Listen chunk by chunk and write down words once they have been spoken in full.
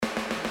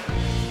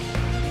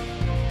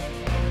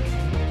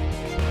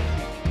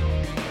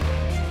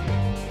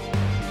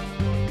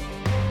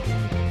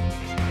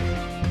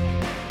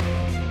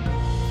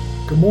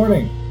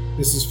morning.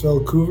 This is Phil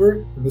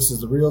Coover, and this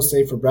is the Real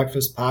Estate for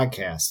Breakfast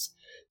podcast.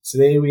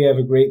 Today we have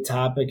a great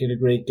topic and a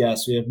great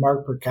guest. We have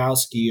Mark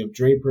Perkowski of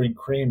Draper and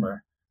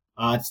Kramer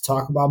to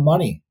talk about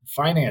money,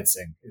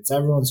 financing. It's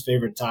everyone's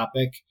favorite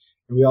topic.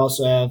 And we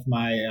also have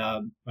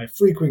my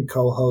frequent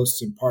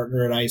co-host and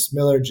partner at ICE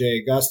Miller,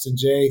 Jay Augustin.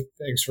 Jay,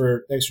 thanks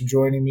for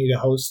joining me to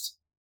host.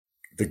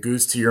 The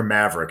goose to your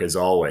maverick as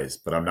always,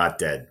 but I'm not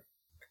dead.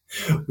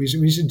 We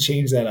should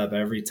change that up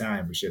every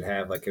time. We should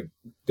have like a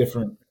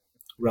different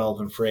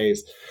relevant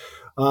phrase.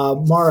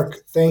 Mark,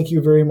 thank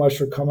you very much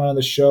for coming on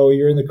the show.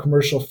 You're in the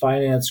commercial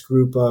finance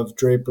group of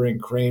Draper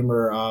and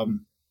Kramer.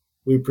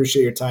 We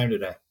appreciate your time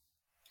today.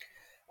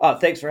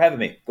 Thanks for having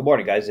me. Good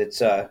morning, guys.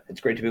 It's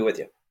great to be with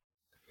you.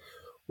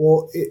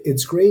 Well,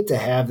 it's great to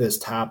have this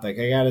topic.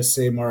 I got to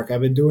say, Mark,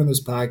 I've been doing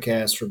this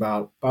podcast for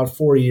about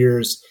 4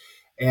 years.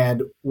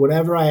 And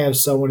whenever I have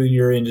someone in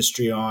your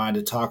industry on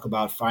to talk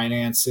about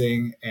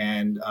financing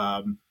and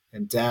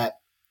debt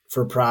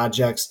for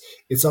projects,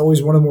 it's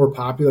always one of the more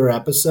popular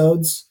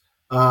episodes.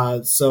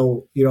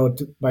 So,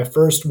 my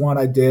first one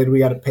I did, we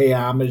got to pay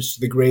homage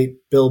to the great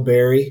Bill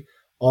Barry,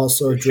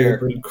 also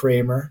Draper and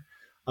Kramer.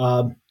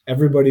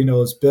 Everybody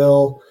knows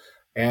Bill,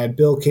 and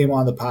Bill came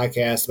on the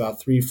podcast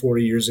about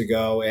 3-4 years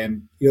ago.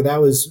 And,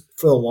 that was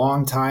for a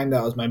long time,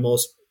 that was my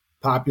most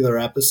popular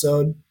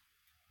episode.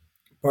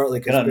 Partly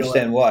because I can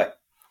understand why.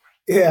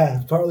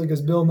 Yeah, partly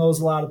because Bill knows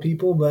a lot of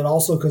people, but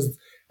also because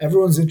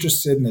everyone's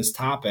interested in this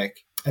topic.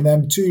 And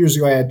then 2 years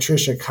ago, I had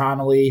Trisha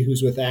Connolly,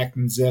 who's with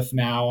Acton Ziff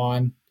now,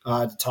 on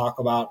to talk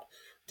about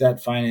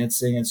debt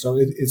financing. And so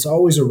it's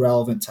always a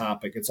relevant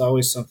topic. It's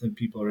always something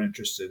people are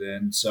interested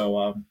in.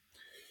 So,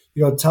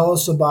 tell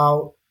us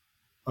about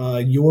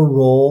your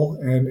role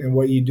and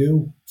what you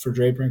do for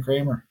Draper and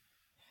Kramer.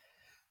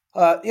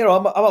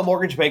 I'm a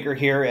mortgage banker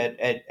here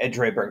at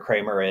Draper and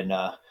Kramer, and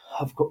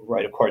of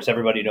course,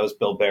 everybody knows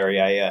Bill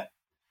Barry.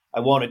 I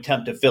won't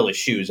attempt to fill his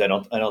shoes. I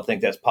don't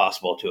think that's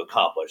possible to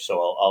accomplish. So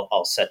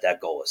I'll set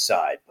that goal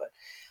aside.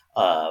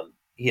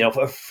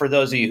 But for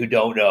those of you who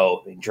don't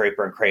know,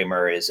 Draper and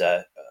Kramer is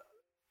I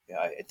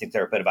think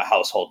they're a bit of a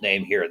household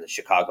name here in the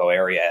Chicago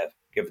area,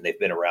 given they've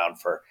been around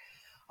for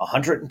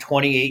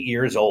 128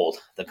 years old.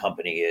 The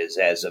company is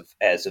as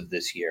of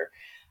this year.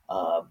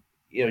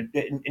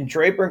 And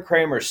Draper and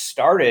Kramer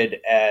started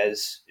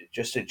as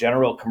just a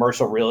general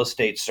commercial real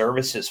estate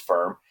services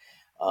firm.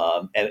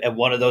 And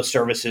one of those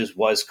services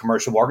was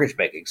commercial mortgage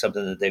banking,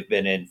 something that they've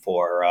been in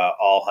for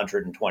all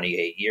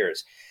 128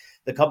 years.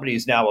 The company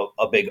is now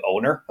a big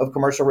owner of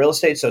commercial real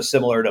estate. So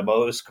similar to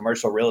most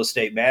commercial real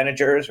estate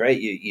managers, right?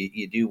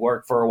 You do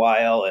work for a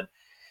while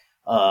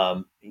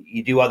and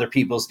you do other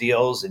people's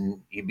deals and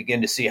you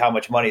begin to see how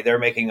much money they're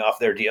making off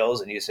their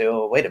deals. And you say,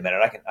 oh, wait a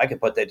minute, I can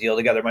put that deal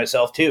together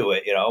myself too.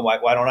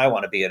 Why don't I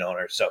want to be an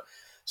owner?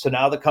 So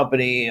now the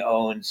company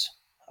owns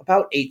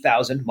about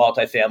 8,000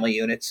 multifamily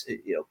units,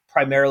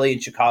 primarily in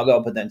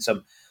Chicago, but then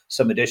some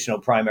additional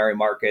primary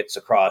markets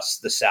across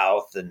the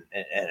South and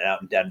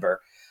out in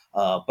Denver.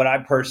 But I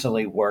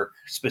personally work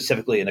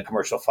specifically in the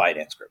commercial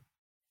finance group.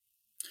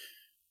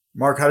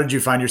 Mark, how did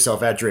you find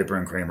yourself at Draper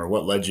and Kramer?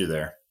 What led you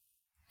there?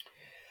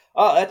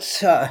 Oh,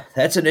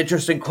 that's an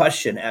interesting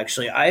question,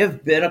 actually. I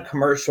have been a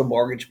commercial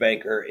mortgage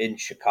banker in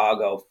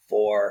Chicago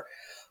for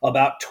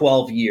about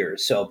 12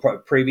 years. So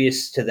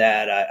previous to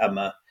that,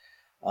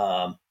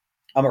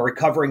 I'm a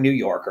recovering New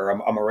Yorker.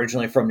 I'm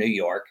originally from New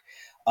York,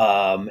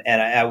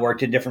 and I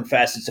worked in different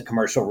facets of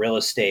commercial real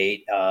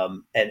estate.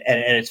 And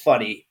it's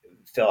funny,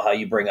 Phil, how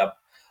you bring up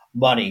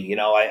money.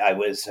 I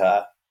was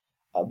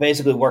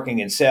basically working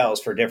in sales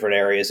for different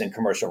areas in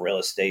commercial real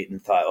estate, and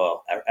thought,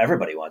 well,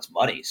 everybody wants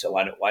money, so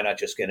why not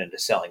just get into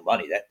selling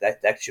money?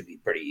 That should be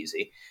pretty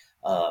easy.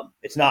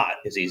 It's not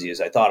as easy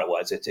as I thought it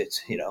was.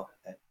 It's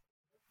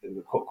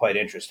quite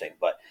interesting,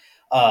 but.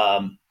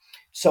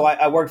 So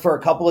I worked for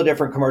a couple of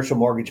different commercial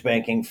mortgage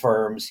banking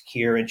firms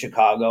here in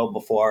Chicago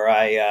before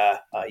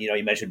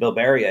you mentioned Bill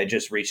Barry. I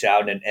just reached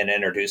out and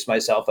introduced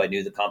myself. I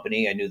knew the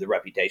company. I knew the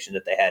reputation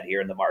that they had here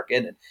in the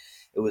market. And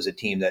it was a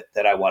team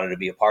that I wanted to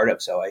be a part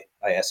of. So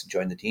I asked to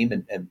join the team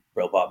and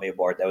Bill brought me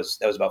aboard. That was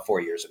about 4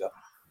 years ago.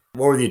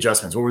 What were the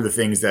adjustments? What were the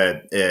things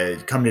that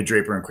coming to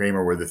Draper and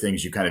Kramer were the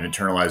things you kind of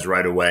internalized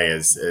right away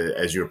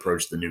as you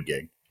approached the new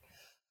gig?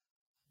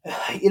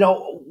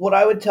 What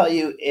I would tell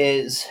you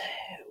is,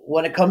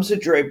 when it comes to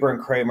Draper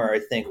and Kramer, I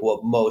think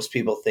what most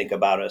people think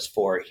about us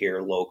for here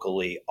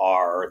locally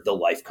are the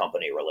life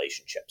company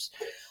relationships.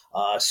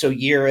 So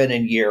year in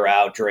and year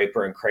out,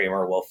 Draper and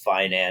Kramer will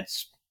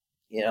finance,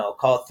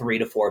 call it $3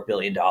 to $4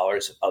 billion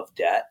of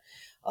debt.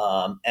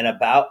 And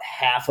about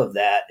half of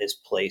that is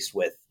placed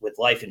with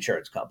life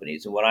insurance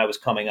companies. And when I was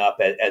coming up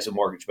as a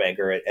mortgage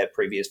banker at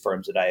previous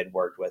firms that I had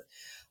worked with,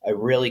 I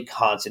really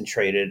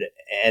concentrated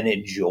and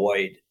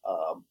enjoyed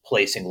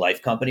placing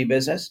life company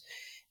business.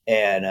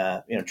 And,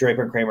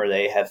 Draper and Kramer,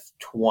 they have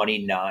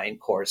 29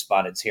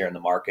 correspondents here in the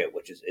market,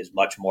 which is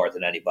much more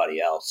than anybody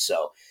else.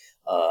 So,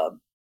 that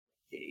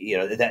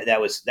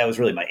was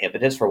really my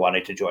impetus for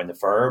wanting to join the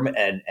firm.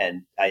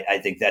 And I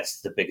think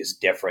that's the biggest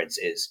difference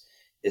is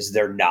is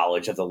their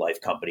knowledge of the life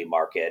company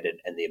market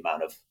and the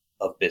amount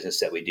of business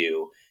that we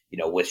do,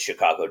 with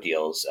Chicago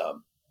deals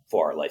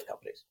for our life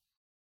companies.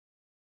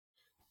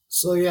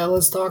 So yeah,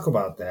 let's talk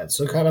about that.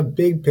 So kind of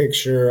big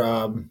picture,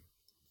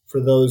 for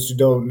those who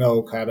don't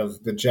know, kind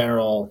of the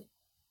general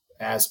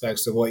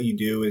aspects of what you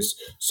do is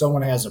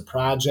someone has a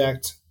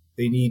project,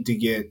 they need to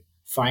get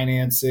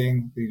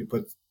financing, they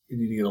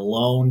need to get a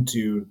loan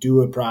to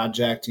do a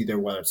project, either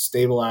whether it's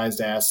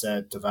stabilized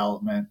asset,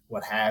 development,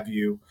 what have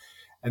you.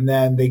 And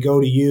then they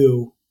go to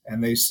you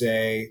and they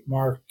say,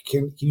 Mark,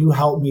 can you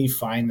help me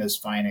find this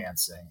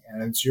financing?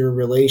 And it's your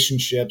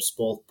relationships,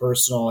 both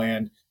personal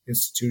and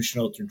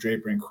institutional, through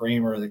Draper and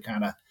Kramer, that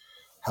kind of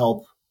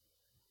help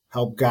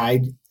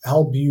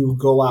you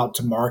go out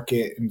to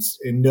market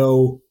and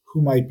know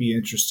who might be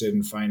interested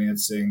in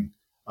financing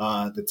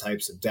the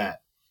types of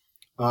debt.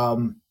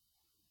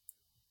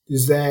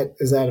 Is that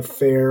a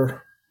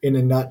fair, in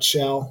a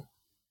nutshell?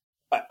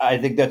 I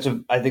think that's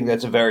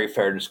a very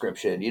fair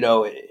description.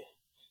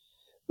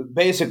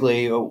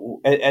 Basically,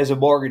 as a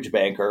mortgage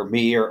banker,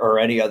 me or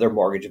any other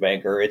mortgage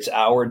banker, it's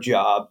our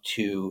job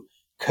to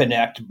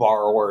connect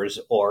borrowers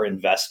or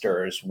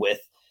investors with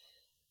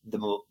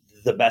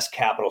the best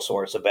capital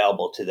source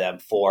available to them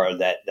for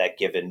that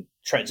given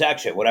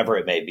transaction, whatever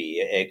it may be.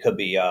 It could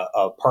be a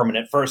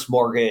permanent first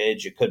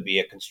mortgage. It could be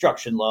a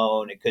construction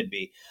loan. It could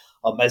be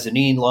a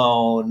mezzanine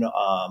loan,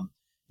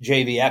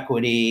 JV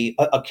equity,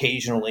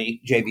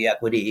 occasionally JV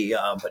equity,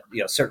 but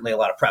certainly a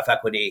lot of pref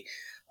equity,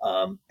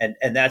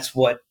 and that's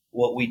what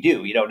we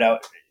do. Now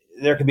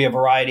there can be a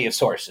variety of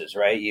sources,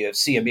 right? You have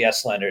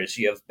CMBS lenders,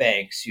 you have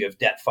banks, you have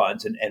debt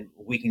funds, and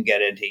we can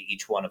get into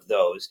each one of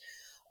those.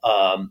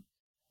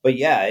 But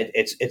yeah,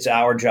 it's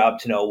our job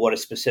to know what a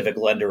specific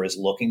lender is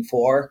looking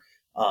for,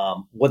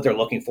 what they're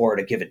looking for at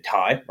a given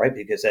time, right?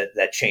 Because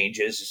that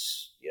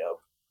changes,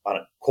 on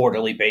a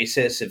quarterly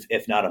basis,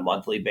 if not a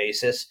monthly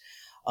basis,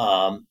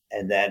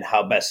 and then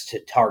how best to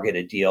target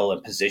a deal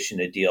and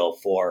position a deal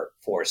for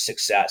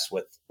success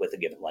with a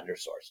given lender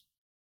source.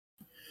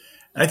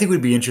 I think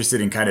we'd be interested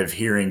in kind of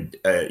hearing,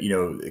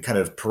 kind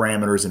of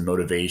parameters and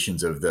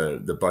motivations of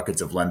the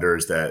buckets of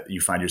lenders that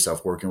you find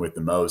yourself working with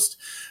the most.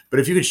 But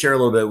if you could share a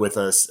little bit with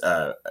us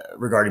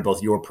regarding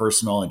both your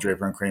personal and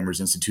Draper and Kramer's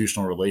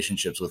institutional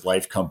relationships with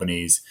life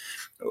companies,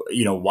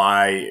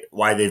 why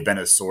they've been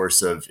a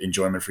source of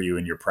enjoyment for you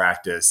in your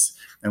practice,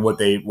 and what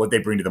they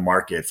bring to the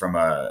market from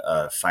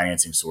a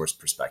financing source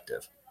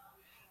perspective.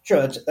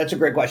 Sure, that's a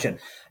great question.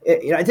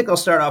 I think I'll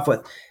start off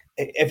with,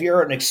 if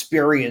you're an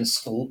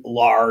experienced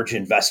large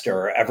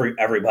investor,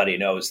 everybody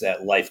knows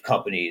that life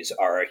companies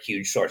are a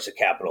huge source of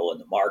capital in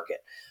the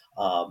market.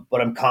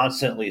 But I'm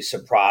constantly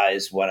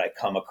surprised when I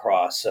come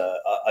across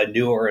a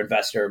newer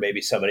investor,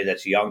 maybe somebody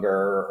that's younger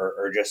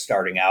or just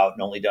starting out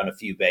and only done a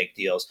few bank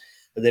deals,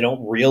 but they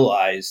don't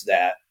realize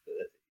that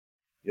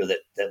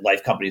that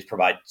life companies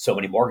provide so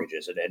many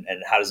mortgages,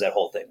 and how does that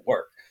whole thing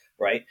work,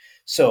 right?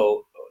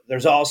 So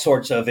there's all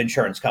sorts of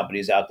insurance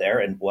companies out there,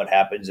 and what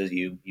happens is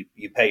you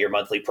pay your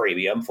monthly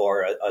premium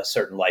for a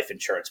certain life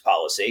insurance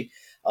policy.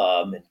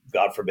 And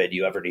God forbid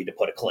you ever need to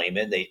put a claim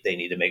in, they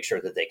need to make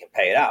sure that they can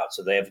pay it out.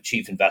 So they have a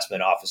chief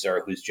investment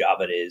officer whose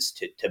job it is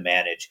to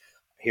manage,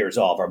 here's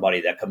all of our money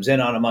that comes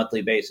in on a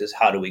monthly basis.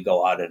 How do we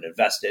go out and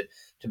invest it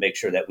to make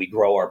sure that we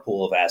grow our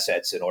pool of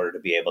assets in order to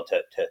be able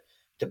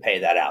to pay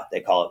that out?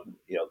 They call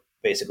it,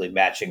 basically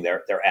matching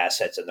their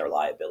assets and their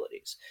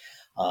liabilities.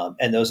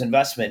 And those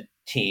investment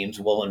teams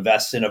will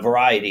invest in a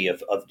variety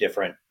of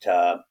different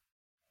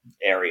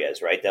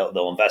areas, right?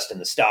 They'll invest in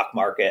the stock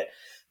market.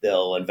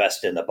 They'll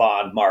invest in the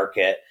bond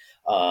market.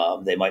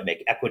 They might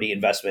make equity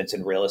investments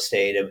in real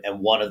estate. And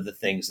one of the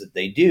things that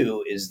they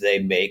do is they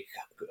make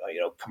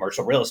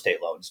commercial real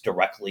estate loans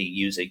directly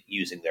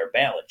using their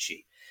balance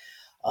sheet.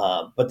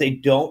 But they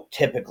don't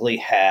typically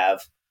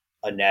have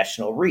a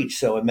national reach.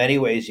 So in many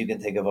ways, you can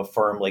think of a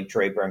firm like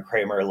Draper and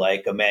Kramer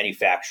like a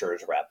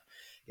manufacturer's rep.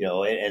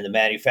 In the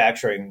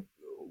manufacturing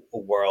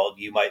world,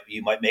 you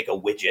might make a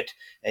widget,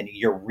 and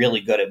you're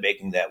really good at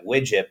making that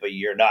widget, but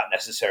you're not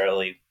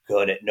necessarily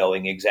good at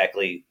knowing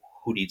exactly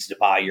who needs to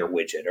buy your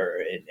widget,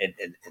 or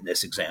in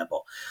this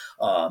example.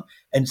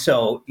 And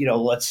so,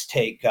 let's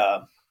take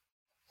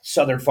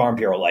Southern Farm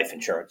Bureau Life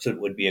Insurance. It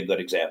would be a good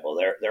example.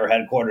 They're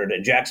headquartered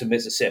in Jackson,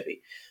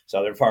 Mississippi.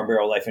 Southern Farm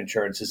Bureau Life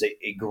Insurance is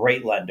a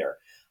great lender.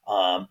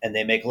 And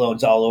they make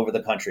loans all over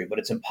the country, but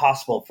it's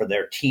impossible for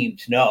their team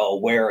to know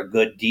where a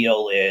good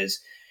deal is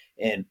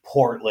in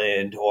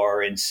Portland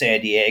or in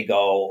San Diego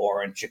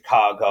or in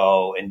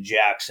Chicago and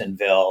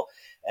Jacksonville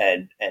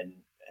and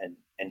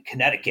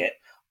Connecticut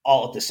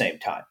all at the same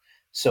time.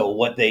 So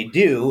what they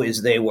do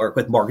is they work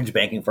with mortgage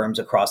banking firms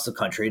across the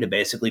country to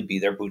basically be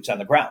their boots on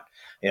the ground.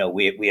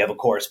 We have a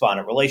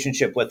correspondent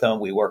relationship with them.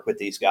 We work with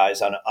these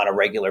guys on a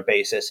regular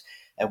basis,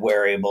 and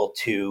we're able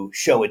to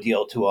show a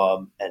deal to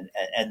them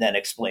and then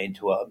explain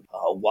to them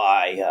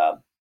why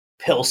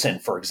Pilsen,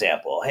 for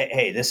example.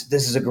 Hey, this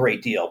is a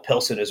great deal.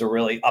 Pilsen is a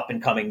really up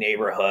and coming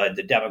neighborhood.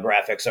 The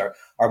demographics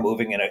are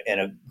moving in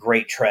a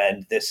great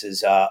trend. This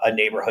is a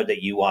neighborhood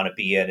that you want to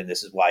be in, and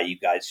this is why you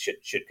guys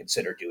should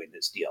consider doing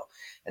this deal.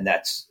 And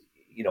that's,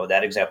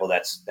 that example.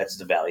 That's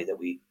the value that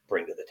we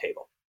bring to the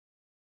table.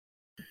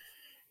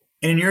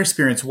 And in your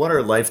experience, what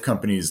are life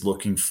companies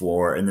looking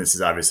for? And this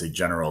is obviously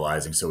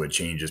generalizing, so it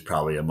changes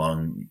probably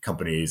among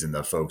companies and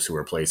the folks who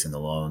are placing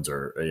the loans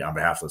or on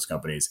behalf of those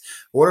companies.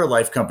 What are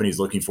life companies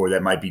looking for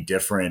that might be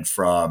different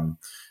from,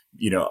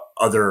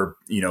 other,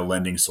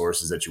 lending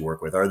sources that you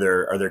work with? Are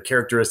there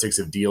characteristics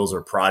of deals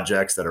or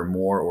projects that are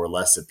more or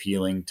less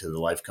appealing to the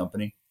life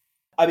company?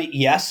 I mean,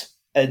 yes,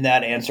 and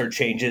that answer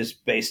changes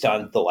based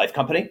on the life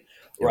company,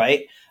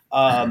 right?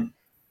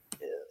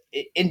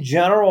 In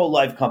general,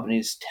 life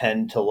companies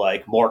tend to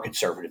like more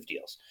conservative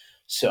deals.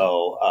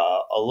 So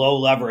a low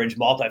leverage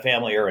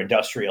multifamily or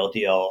industrial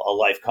deal, a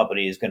life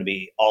company is going to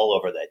be all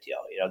over that deal.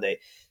 They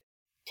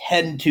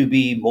tend to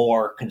be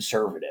more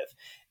conservative.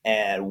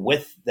 And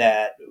with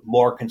that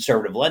more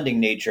conservative lending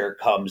nature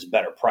comes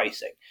better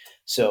pricing.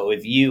 So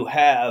if you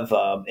have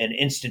an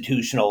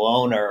institutional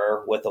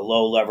owner with a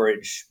low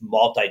leverage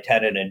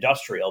multi-tenant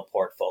industrial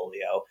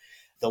portfolio,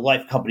 the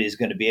life company is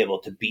going to be able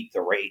to beat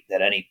the rate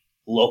that any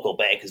local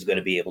bank is going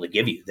to be able to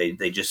give you.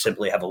 They just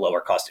simply have a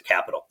lower cost of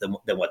capital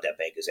than what that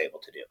bank is able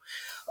to do.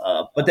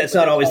 But that's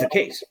not always the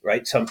case,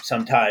 right?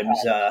 Sometimes,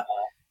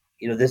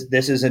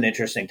 this is an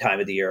interesting time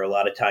of the year. A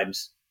lot of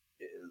times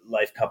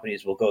life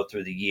companies will go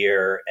through the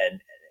year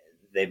and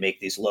they make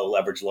these low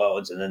leverage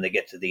loans, and then they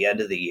get to the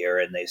end of the year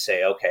and they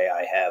say, okay,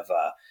 I have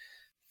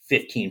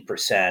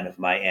 15% of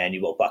my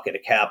annual bucket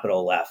of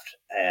capital left,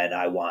 and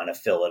I want to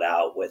fill it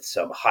out with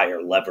some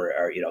higher lever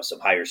or,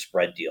 some higher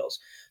spread deals.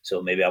 So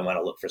maybe I want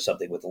to look for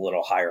something with a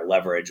little higher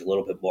leverage, a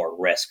little bit more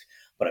risk,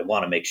 but I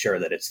want to make sure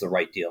that it's the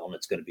right deal and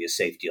it's going to be a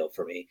safe deal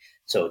for me.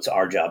 So it's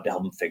our job to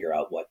help them figure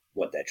out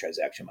what that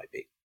transaction might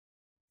be.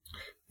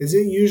 Is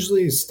it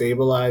usually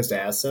stabilized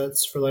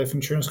assets for life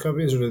insurance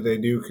companies, or do they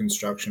do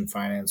construction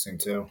financing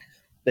too?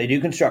 They do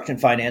construction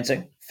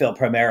financing. Phil,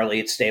 primarily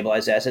it's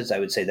stabilized assets. I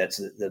would say that's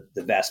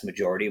the vast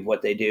majority of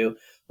what they do.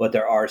 But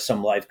there are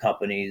some life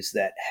companies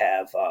that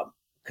have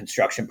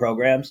construction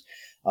programs.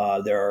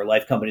 There are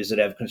life companies that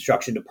have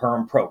construction to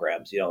perm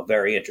programs.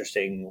 Very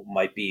interesting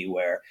might be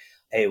where,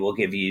 hey, we'll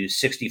give you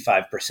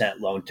 65%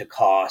 loan to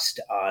cost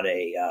on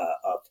a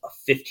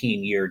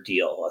 15-year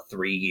deal, a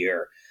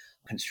 3-year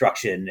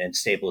construction and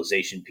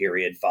stabilization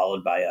period,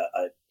 followed by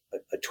a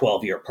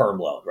 12-year perm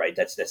loan, right?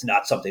 That's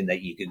not something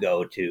that you could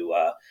go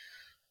to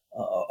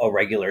a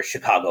regular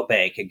Chicago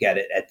bank and get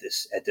it at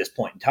this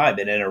point in time.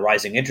 And in a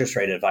rising interest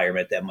rate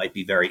environment, that might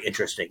be very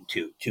interesting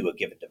to a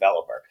given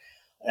developer.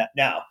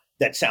 Now,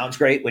 that sounds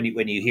great when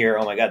you hear,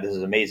 oh my God, this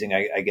is amazing.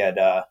 I get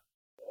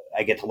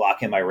to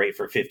lock in my rate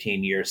for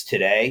 15 years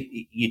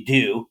today. You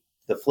do.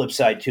 The flip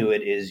side to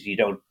it is you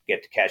don't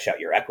get to cash out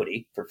your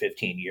equity for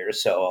 15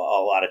 years. So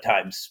a lot of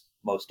times,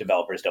 most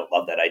developers don't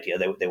love that idea.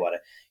 They want to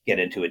get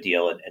into a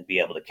deal and be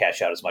able to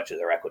cash out as much of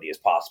their equity as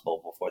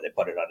possible before they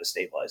put it on a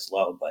stabilized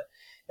loan. But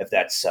if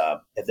that's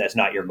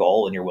not your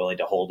goal and you're willing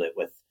to hold it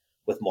with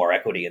more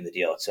equity in the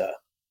deal, it's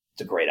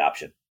a great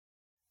option.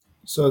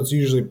 So it's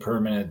usually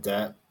permanent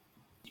debt.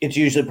 It's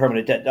usually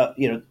permanent debt.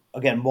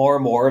 Again, more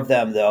and more of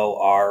them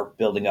though are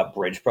building up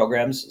bridge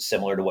programs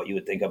similar to what you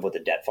would think of with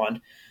a debt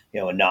fund.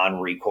 A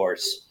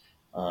non-recourse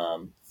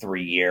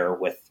 3-year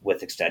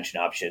with extension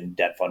option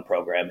debt fund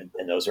program,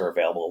 and those are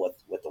available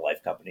with the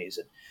life companies.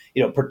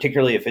 And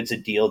particularly if it's a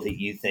deal that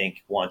you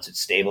think once it's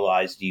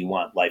stabilized, you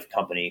want life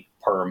company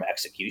perm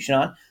execution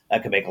on,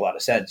 that could make a lot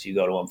of sense. You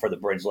go to them for the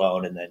bridge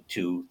loan, and then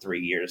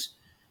 2-3 years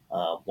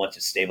once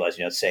it's stabilized.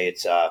 Say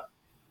it's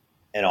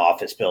an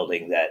office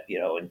building that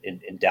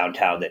in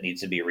downtown that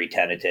needs to be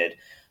re-tenanted.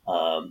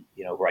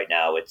 Right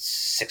now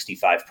it's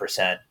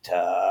 65%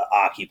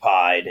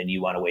 occupied, and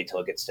you want to wait till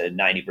it gets to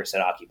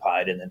 90%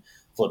 occupied and then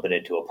flip it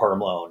into a perm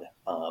loan.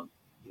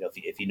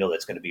 If you know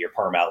that's going to be your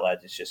perm outlet,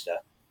 it's just a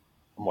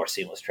more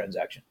seamless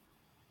transaction.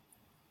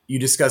 You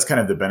discuss kind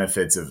of the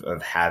benefits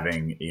of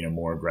having,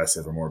 more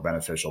aggressive or more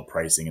beneficial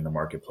pricing in the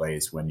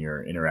marketplace when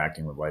you're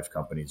interacting with life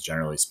companies,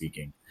 generally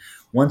speaking.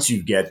 Once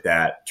you get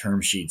that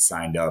term sheet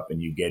signed up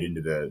and you get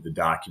into the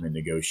document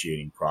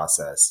negotiating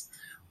process,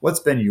 what's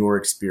been your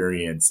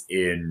experience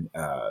in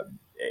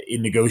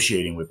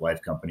negotiating with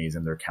life companies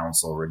and their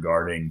counsel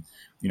regarding,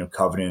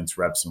 covenants,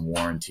 reps and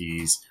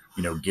warranties,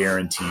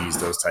 guarantees,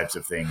 those types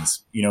of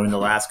things? In the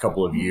last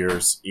couple of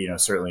years,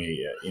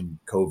 certainly in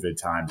COVID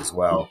times as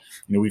well,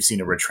 we've seen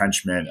a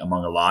retrenchment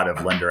among a lot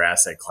of lender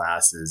asset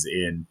classes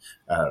in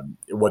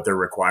what they're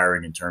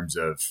requiring in terms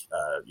of,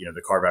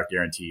 the carve-out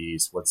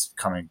guarantees, what's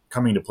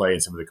coming to play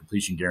in some of the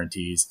completion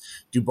guarantees.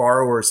 Do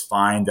borrowers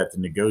find that the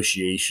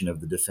negotiation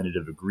of the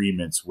definitive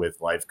agreements with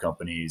life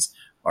companies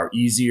are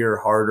easier,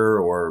 harder,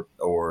 or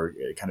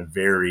kind of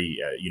vary,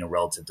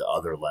 relative to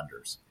other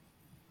lenders?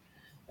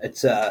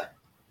 It's a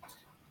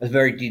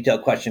very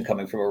detailed question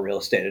coming from a real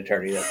estate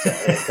attorney.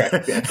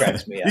 That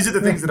cracks me up. These are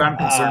the things that I'm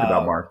concerned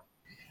about, Mark.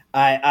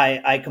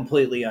 I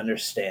completely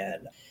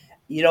understand.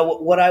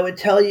 What I would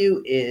tell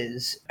you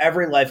is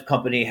every life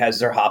company has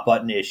their hot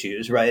button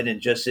issues, right? And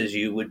just as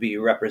you would be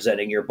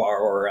representing your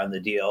borrower on the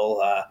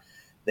deal,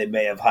 they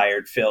may have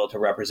hired Phil to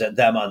represent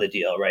them on the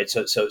deal, right?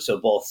 So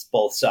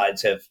both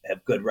sides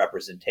have good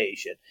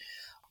representation.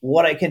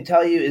 What I can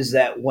tell you is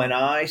that when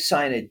I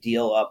sign a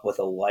deal up with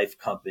a life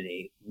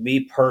company,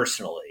 me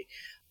personally,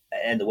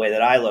 and the way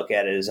that I look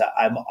at it is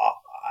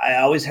I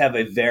always have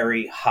a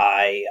very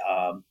high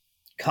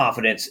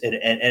confidence in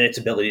its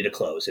ability to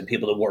close and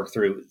people to work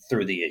through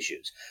the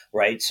issues,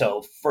 right?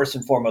 So first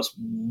and foremost,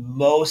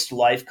 most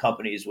life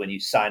companies, when you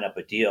sign up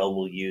a deal,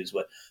 will use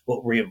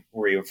what we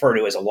refer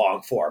to as a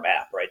long form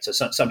app, right? So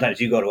sometimes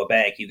you go to a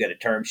bank, you get a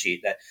term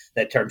sheet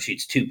that term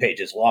sheet's 2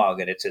 pages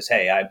long, and it says,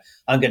 "Hey,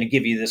 I'm going to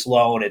give you this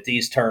loan at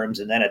these terms,"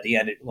 and then at the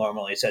end it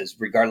normally says,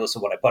 "Regardless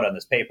of what I put on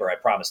this paper, I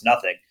promise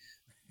nothing.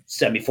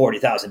 Send me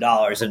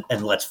 $40,000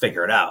 and let's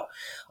figure it out."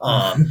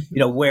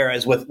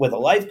 Whereas with a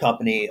life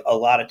company, a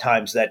lot of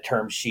times that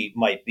term sheet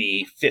might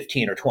be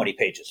 15 or 20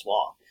 pages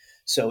long.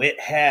 So it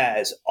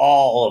has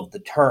all of the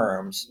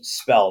terms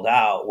spelled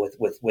out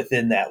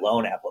within that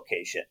loan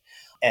application.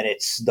 And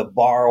it's the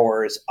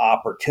borrower's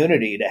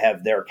opportunity to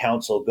have their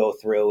counsel go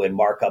through and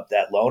mark up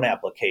that loan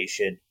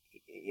application.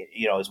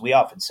 As we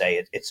often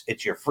say,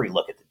 it's your free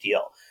look at the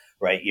deal,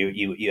 right?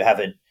 You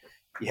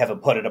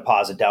haven't put a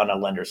deposit down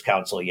on lender's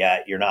counsel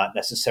yet. You're not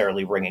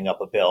necessarily ringing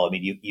up a bill. I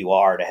mean, you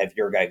are to have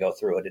your guy go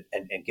through it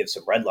and give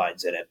some red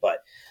lines in it. But,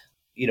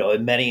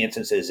 in many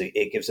instances,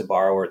 it gives a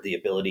borrower the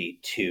ability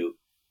to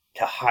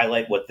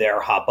highlight what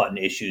their hot button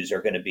issues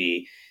are going to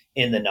be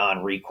in the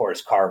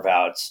non-recourse carve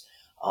outs.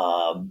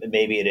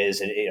 Maybe it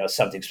is,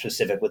 something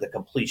specific with a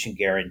completion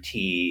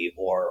guarantee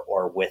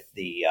or with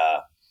the,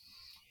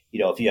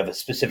 if you have a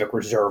specific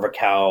reserve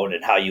account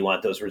and how you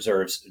want those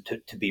reserves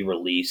to be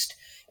released.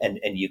 And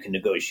you can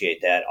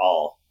negotiate that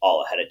all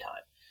ahead of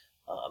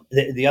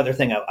time. The other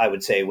thing I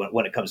would say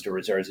when it comes to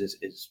reserves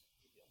is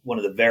one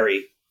of the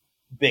very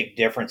big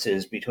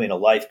differences between a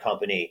life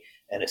company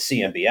and a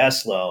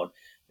CMBS loan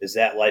is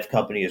that life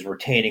company is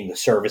retaining the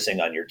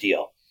servicing on your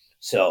deal.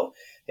 So,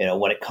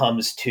 when it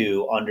comes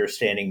to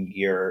understanding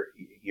your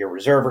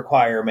reserve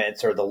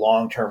requirements or the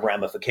long-term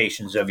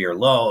ramifications of your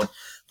loan,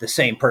 the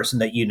same person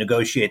that you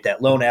negotiate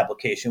that loan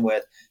application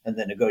with and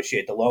then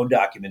negotiate the loan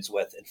documents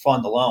with and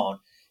fund the loan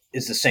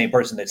is the same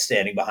person that's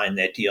standing behind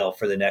that deal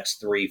for the next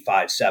 3,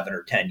 5, 7,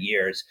 or 10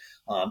 years.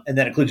 And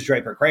that includes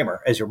Draper and Kramer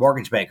as your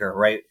mortgage banker,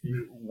 right?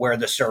 We're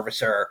the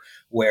servicer.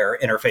 We're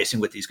interfacing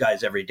with these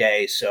guys every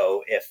day.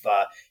 So if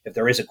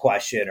there is a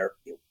question, or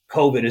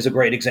COVID is a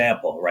great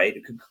example, right?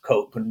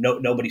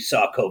 Nobody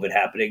saw COVID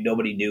happening.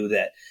 Nobody knew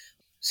that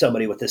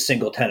somebody with a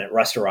single tenant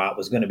restaurant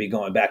was going to be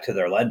going back to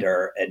their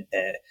lender and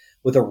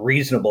with a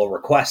reasonable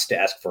request to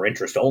ask for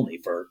interest only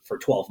for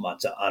 12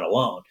 months on a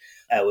loan.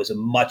 It was a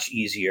much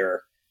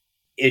easier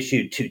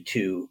issue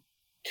to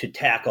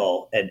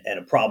tackle and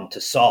a problem to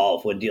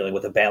solve when dealing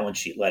with a balance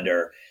sheet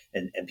lender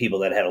and people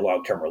that had a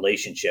long-term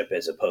relationship,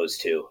 as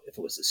opposed to if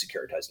it was a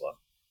securitized loan.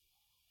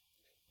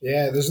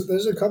 Yeah,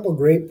 there's a couple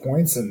great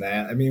points in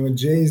that. I mean,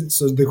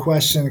 so the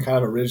question kind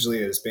of originally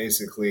is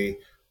basically,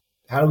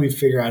 how do we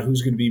figure out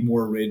who's going to be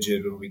more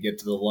rigid when we get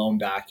to the loan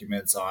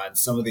documents on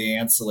some of the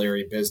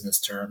ancillary business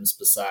terms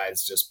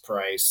besides just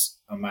price,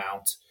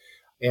 amount?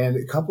 And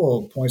a couple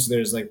of points there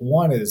is, like,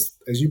 one is,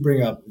 as you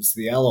bring up, it's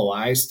the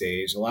LOI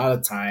stage. A lot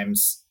of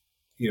times,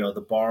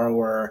 the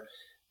borrower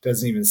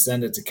doesn't even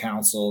send it to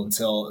counsel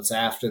until it's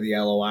after the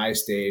LOI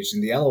stage.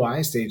 And the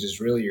LOI stage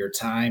is really your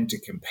time to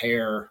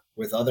compare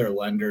with other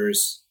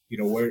lenders,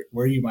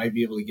 where you might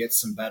be able to get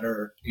some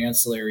better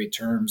ancillary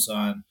terms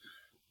on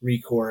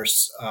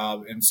recourse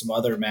and some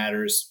other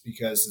matters,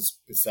 because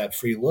it's that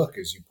free look,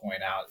 as you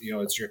point out.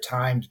 It's your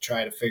time to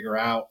try to figure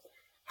out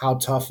how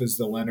tough is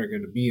the lender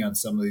going to be on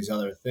some of these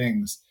other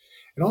things.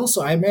 And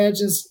also, I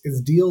imagine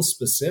it's deal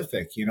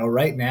specific.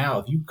 Right now,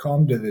 if you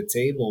come to the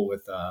table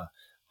with a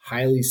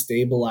highly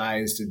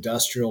stabilized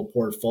industrial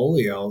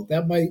portfolio,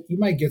 you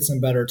might get some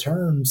better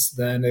terms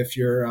than if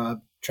you're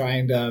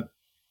trying to,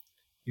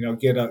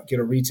 get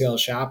a retail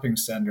shopping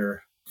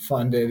center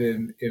funded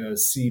in a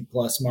C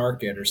plus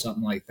market or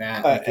something like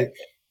that.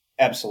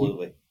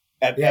 Absolutely.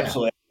 Yeah.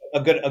 Absolutely.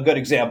 A good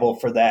example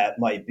for that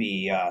might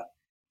be,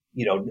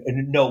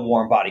 no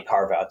warm body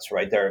carve outs,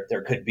 right?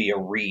 There could be a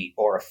REIT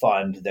or a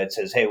fund that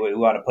says, "Hey, we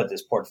want to put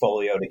this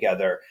portfolio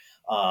together,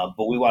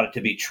 but we want it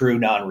to be true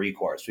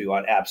non-recourse. We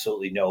want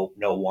absolutely no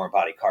warm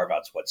body carve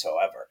outs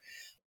whatsoever."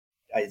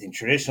 I think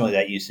traditionally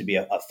that used to be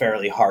a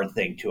fairly hard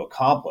thing to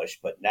accomplish.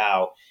 But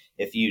now,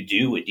 if you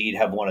do indeed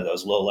have one of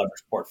those low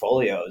leverage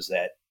portfolios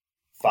that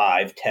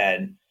 5,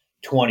 10,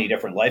 20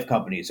 different life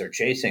companies are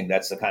chasing,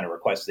 that's the kind of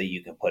request that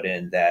you can put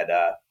in that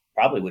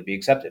probably would be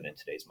accepted in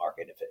today's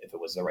market if it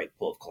was the right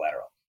pool of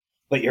collateral.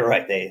 But you're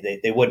right,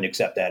 they wouldn't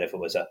accept that if it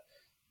was a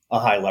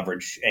high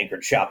leverage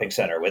anchored shopping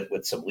center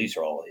with some lease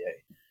roll. Yeah,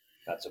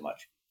 not so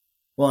much.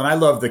 Well, and I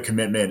love the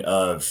commitment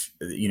of,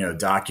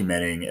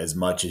 documenting as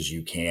much as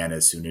you can,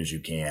 as soon as you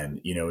can,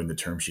 in the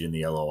term sheet and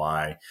the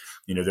LOI.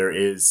 There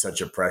is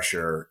such a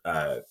pressure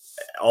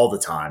all the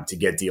time to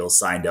get deals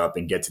signed up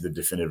and get to the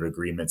definitive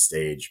agreement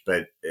stage.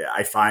 But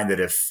I find that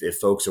if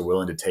folks are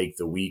willing to take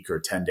the week or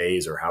 10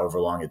 days or however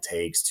long it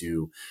takes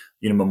to,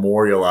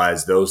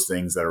 memorialize those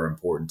things that are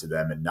important to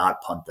them and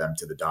not punt them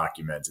to the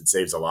documents, it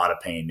saves a lot of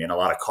pain and a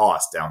lot of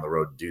cost down the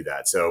road to do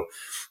that. So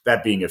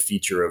that being a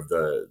feature of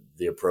the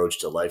approach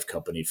to life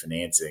company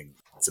financing,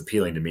 it's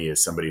appealing to me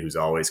as somebody who's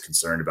always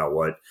concerned about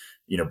what,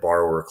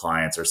 borrower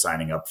clients are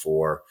signing up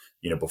for,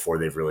 before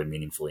they've really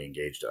meaningfully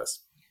engaged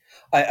us.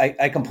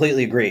 I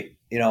completely agree.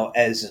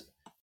 As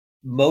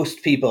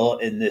most people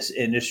in this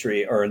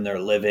industry earn their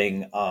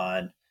living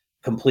on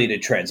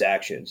completed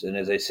transactions, and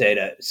as I say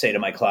to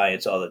my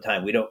clients all the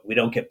time, we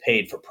don't get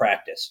paid for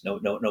practice.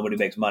 Nobody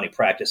makes money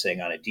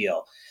practicing on a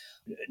deal.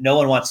 No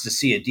one wants to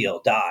see a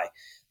deal die,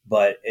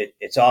 but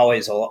it's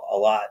always a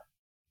lot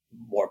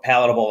more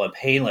palatable and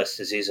painless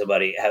to see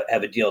somebody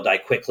have a deal die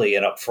quickly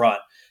and upfront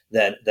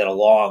than a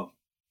long,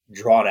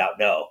 drawn out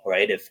no.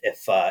 Right?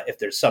 If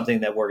there's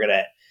something that we're going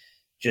to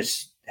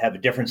just have a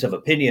difference of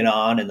opinion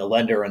on, and the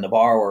lender and the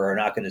borrower are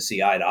not going to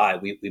see eye to eye,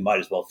 we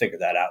might as well figure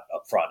that out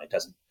up front. It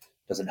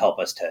doesn't help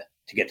us to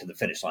get to the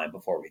finish line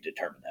before we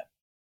determine that.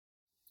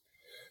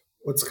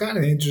 What's kind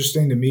of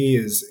interesting to me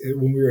is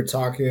when we were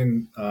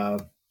talking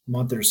a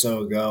month or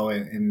so ago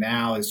and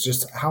now is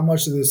just how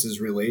much of this is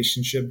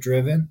relationship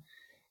driven.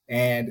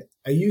 And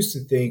I used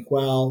to think,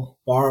 well,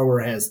 borrower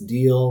has a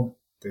deal.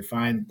 They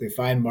find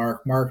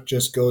Mark. Mark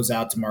just goes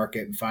out to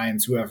market and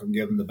finds whoever can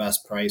give them the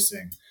best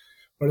pricing.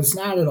 But it's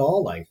not at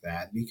all like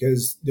that,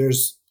 because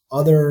there's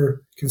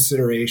other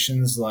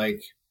considerations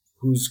like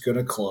who's going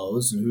to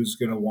close and who's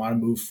going to want to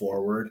move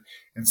forward,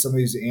 and some of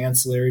these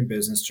ancillary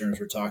business terms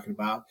we're talking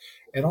about.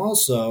 And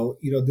also,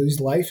 these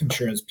life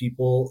insurance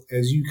people,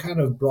 as you kind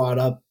of brought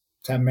up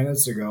 10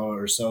 minutes ago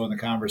or so in the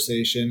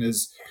conversation,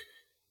 is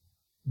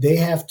they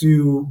have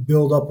to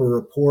build up a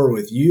rapport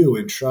with you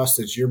and trust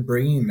that you're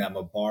bringing them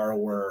a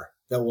borrower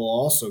that will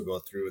also go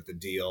through with the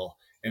deal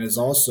and is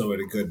also in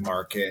a good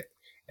market.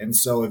 And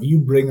so if you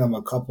bring them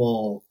a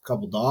couple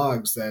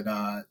dogs that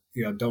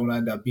don't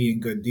end up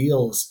being good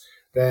deals,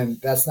 then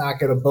that's not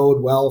going to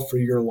bode well for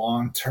your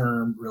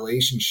long-term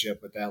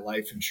relationship with that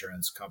life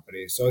insurance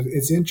company. So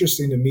it's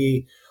interesting to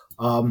me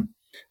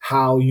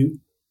how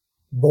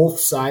both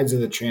sides of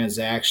the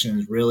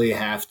transactions really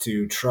have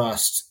to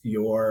trust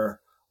your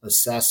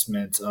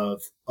assessment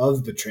of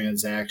the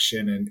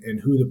transaction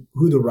and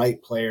who the right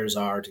players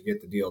are to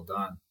get the deal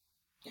done.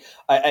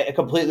 I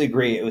completely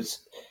agree.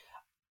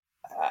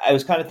 I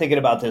was kind of thinking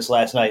about this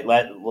last night.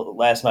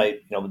 Last night,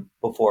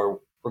 before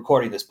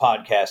recording this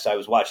podcast, I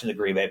was watching the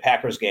Green Bay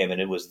Packers game,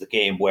 and it was the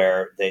game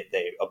where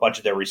a bunch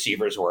of their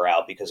receivers were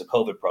out because of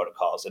COVID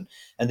protocols,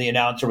 and the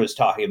announcer was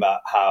talking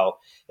about how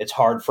it's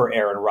hard for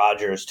Aaron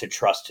Rodgers to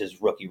trust his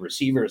rookie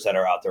receivers that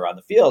are out there on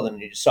the field, and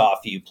you saw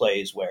a few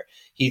plays where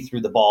he threw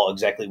the ball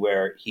exactly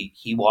where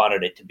he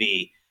wanted it to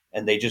be,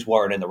 and they just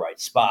weren't in the right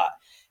spot.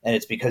 And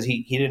it's because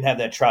he didn't have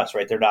that trust,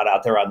 right? They're not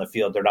out there on the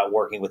field. They're not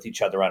working with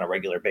each other on a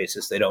regular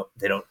basis. They don't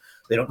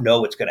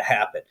know what's going to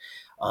happen.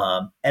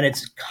 And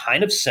it's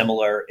kind of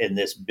similar in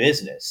this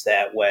business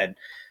that when,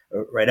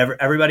 right,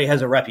 everybody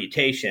has a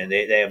reputation.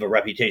 They have a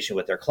reputation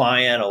with their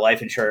client. A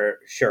life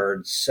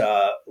insurance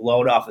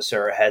loan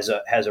officer has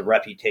a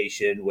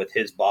reputation with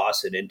his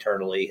boss and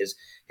internally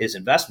his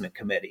investment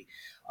committee.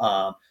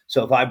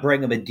 So if I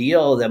bring them a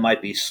deal that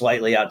might be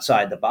slightly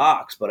outside the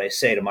box, but I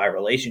say to my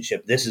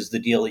relationship, this is the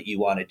deal that you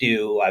want to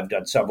do. I've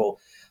done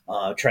several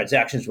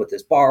transactions with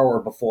this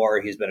borrower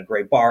before. He's been a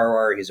great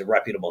borrower. He's a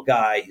reputable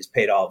guy. He's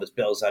paid all of his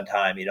bills on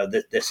time.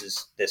 This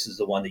is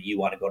the one that you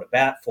want to go to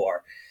bat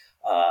for.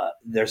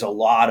 There's a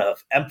lot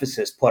of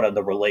emphasis put on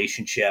the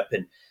relationship,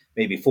 and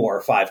maybe 4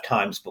 or 5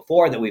 times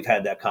before that we've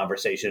had that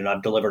conversation, and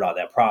I've delivered on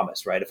that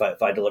promise, right?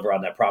 If I deliver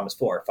on that promise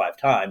 4 or 5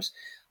 times,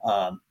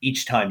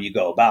 each time you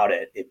go about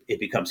it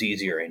becomes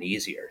easier and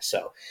easier.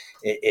 So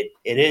it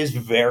is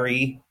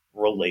very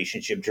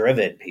relationship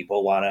driven.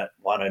 People want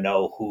to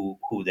know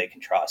who they can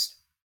trust.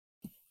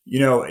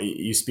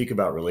 You speak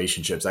about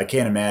relationships. I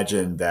can't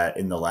imagine that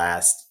in the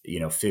last,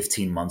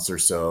 15 months or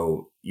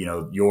so,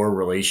 your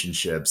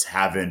relationships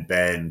haven't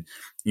been,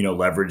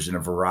 leveraged in a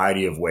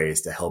variety of ways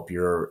to help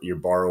your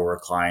borrower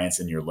clients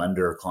and your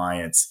lender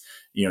clients,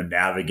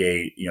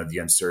 navigate, the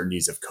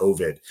uncertainties of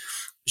COVID.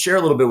 Share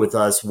a little bit with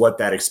us what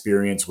that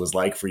experience was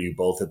like for you,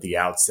 both at the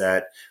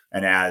outset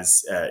and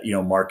as,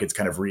 markets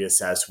kind of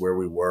reassess where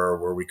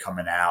we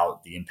coming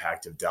out, the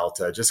impact of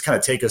Delta. Just kind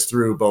of take us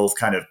through both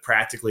kind of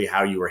practically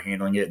how you were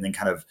handling it and then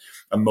kind of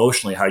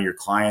emotionally how your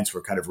clients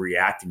were kind of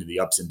reacting to the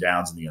ups and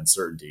downs and the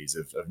uncertainties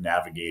of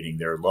navigating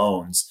their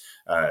loans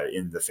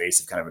in the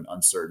face of kind of an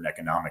uncertain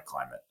economic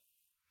climate.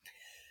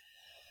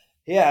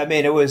 Yeah, I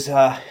mean, it was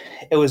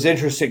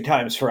interesting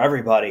times for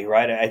everybody,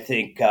 right? I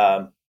think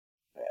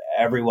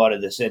everyone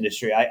in this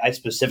industry. I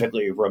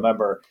specifically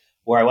remember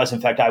where I was.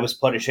 In fact, I was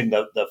finishing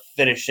the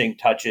finishing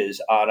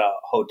touches on a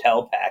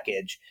hotel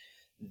package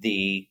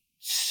the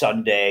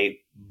Sunday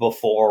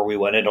before we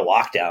went into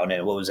lockdown.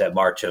 And what was that,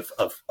 March of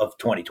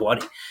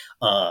 2020? In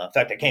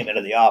fact, I came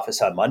into the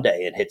office on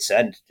Monday and hit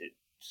send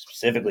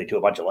specifically to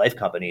a bunch of life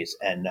companies.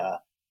 And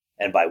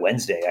by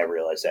Wednesday, I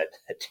realized that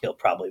deal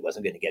probably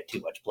wasn't going to get too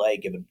much play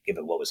given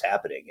what was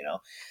happening.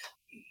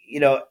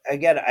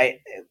 Again,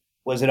 it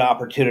was an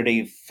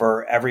opportunity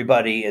for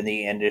everybody in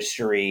the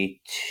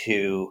industry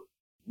to.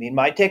 I mean,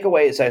 my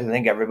takeaway is I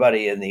think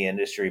everybody in the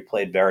industry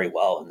played very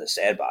well in the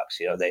sandbox.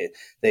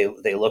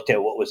 They looked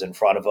at what was in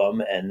front of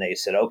them and they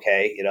said,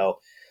 okay,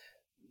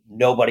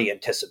 nobody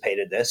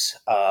anticipated this.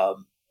 I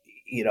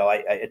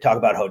talk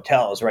about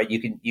hotels, right? You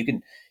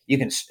can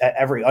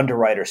every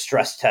underwriter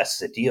stress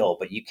tests a deal,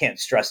 but you can't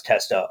stress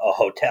test a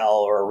hotel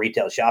or a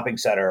retail shopping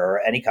center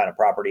or any kind of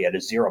property at a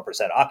 0%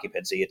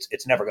 occupancy.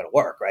 It's never going to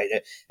work, right?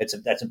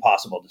 That's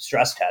impossible to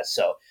stress test.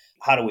 So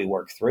how do we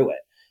work through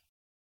it?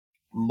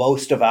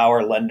 Most of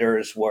our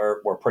lenders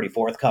were pretty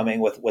forthcoming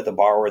with a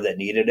borrower that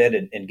needed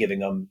it and giving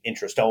them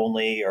interest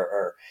only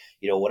or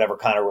whatever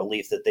kind of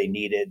relief that they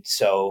needed.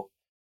 So,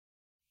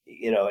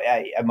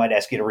 I might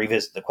ask you to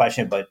revisit the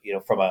question, but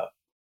from a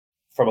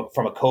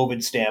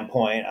COVID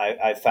standpoint,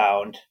 I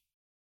found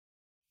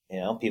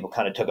people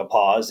kind of took a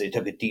pause. They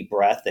took a deep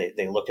breath.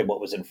 They looked at what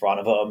was in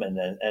front of them and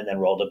then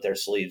rolled up their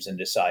sleeves and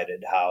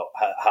decided how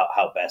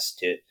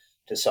best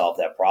to solve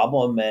that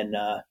problem. And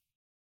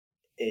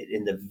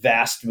in the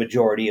vast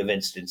majority of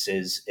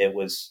instances, it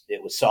was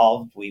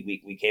solved.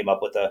 We came up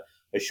with a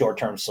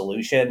short-term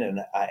solution, and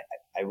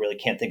I really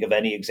can't think of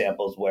any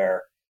examples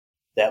where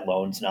that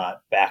loan's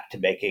not back to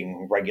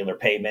making regular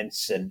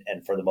payments, and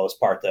for the most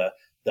part, the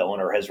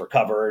owner has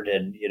recovered.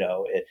 And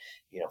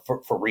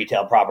for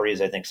retail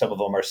properties, I think some of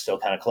them are still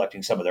kind of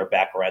collecting some of their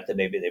back rent that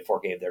maybe they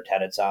forgave their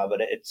tenants on,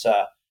 but it's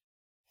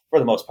for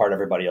the most part,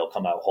 everybody will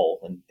come out whole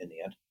in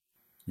the end.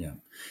 Yeah.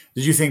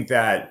 Did you think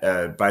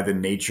that by the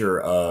nature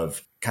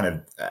of kind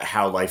of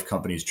how life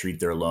companies treat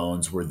their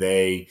loans, were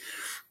they,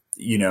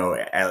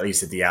 at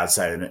least at the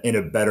outside, in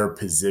a better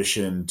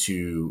position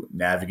to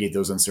navigate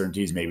those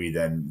uncertainties maybe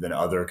than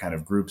other kind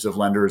of groups of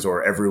lenders,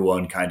 or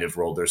everyone kind of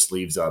rolled their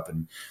sleeves up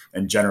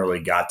and generally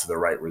got to the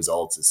right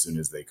results as soon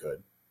as they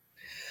could?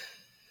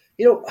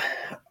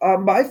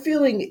 My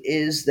feeling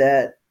is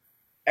that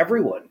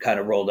everyone kind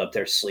of rolled up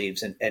their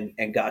sleeves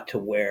and got to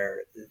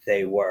where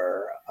they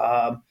were.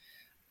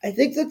 I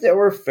think that there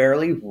were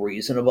fairly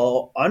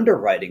reasonable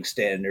underwriting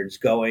standards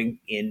going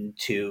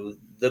into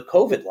the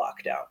COVID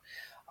lockdown.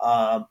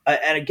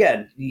 And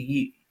again,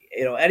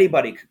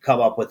 anybody could come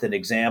up with an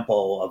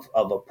example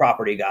of a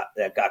property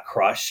that got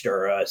crushed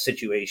or a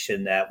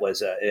situation that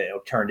was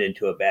turned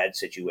into a bad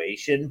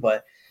situation.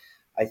 But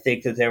I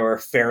think that there were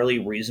fairly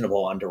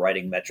reasonable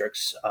underwriting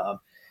metrics,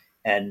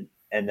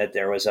 and that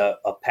there was a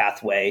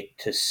pathway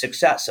to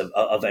success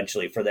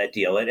eventually for that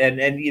deal.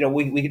 And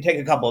we can take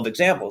a couple of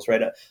examples,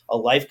 right? A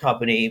life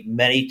company,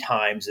 many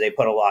times they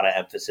put a lot of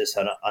emphasis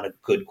on a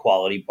good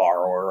quality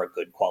borrower, or a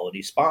good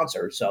quality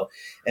sponsor. So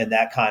in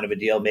that kind of a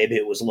deal, maybe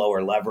it was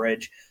lower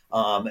leverage.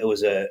 It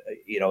was a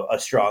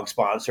strong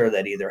sponsor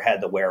that either had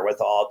the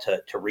wherewithal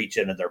to reach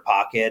into their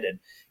pocket. And,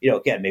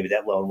 again, maybe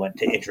that loan went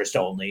to interest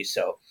only.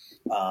 So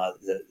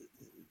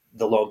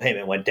the loan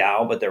payment went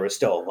down, but there was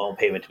still a loan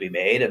payment to be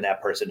made, and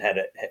that person had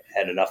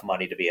enough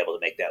money to be able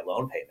to make that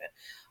loan payment.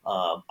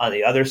 On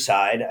the other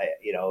side,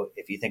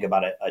 if you think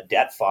about a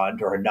debt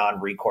fund or a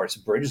non-recourse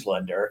bridge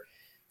lender,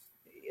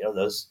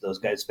 those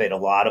guys paid a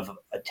lot of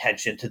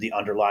attention to the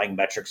underlying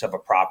metrics of a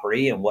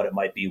property and what it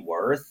might be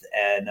worth,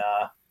 and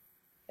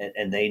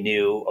they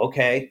knew,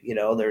 okay,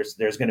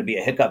 there's going to be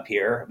a hiccup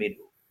here. I mean,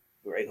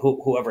 right?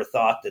 Whoever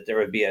thought that there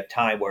would be a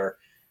time where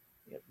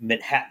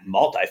Manhattan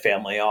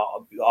multifamily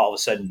all of a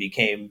sudden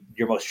became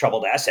your most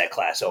troubled asset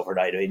class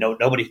overnight? I mean,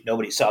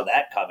 nobody saw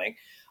that coming,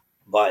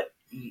 but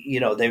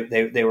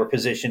they were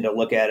positioned to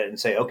look at it and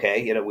say,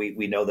 okay,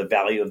 we know the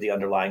value of the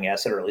underlying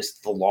asset, or at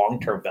least the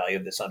long-term value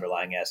of this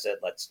underlying asset.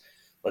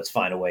 Let's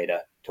find a way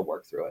to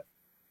work through it.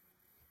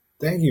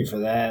 Thank you for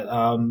that.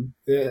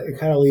 It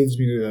kind of leads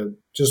me to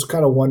just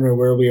kind of wondering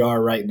where we are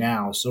right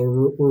now. So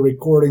we're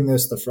recording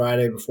this the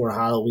Friday before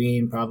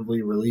Halloween,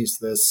 probably release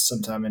this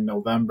sometime in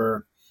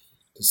November,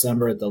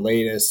 December at the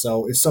latest.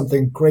 So if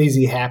something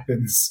crazy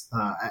happens,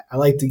 I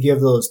like to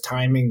give those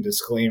timing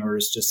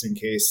disclaimers just in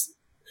case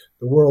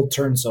the world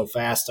turns so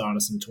fast on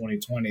us in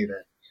 2020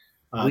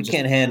 that we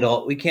can't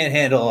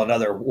handle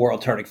another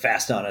world turning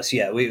fast on us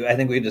yet. I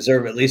think we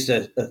deserve at least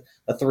a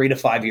 3 to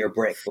 5 year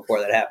break before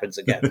that happens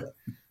again.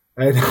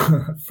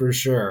 For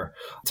sure.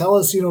 Tell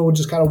us,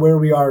 just kind of where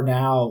we are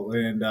now,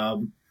 and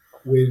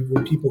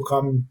when people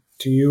come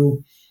to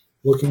you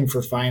looking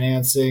for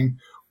financing,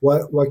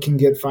 what can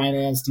get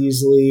financed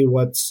easily?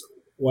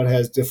 What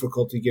has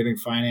difficulty getting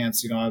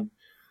financed?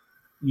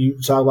 You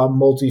talk about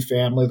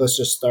multifamily. Let's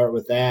just start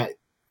with that.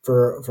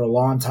 For a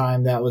long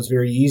time, that was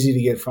very easy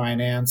to get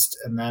financed,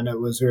 and then it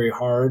was very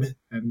hard,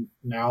 and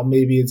now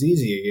maybe it's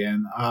easy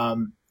again.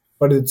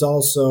 But it's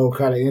also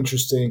kind of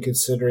interesting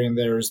considering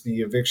there's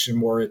the eviction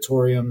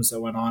moratoriums that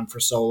went on for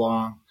so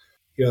long.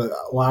 A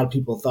lot of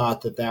people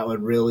thought that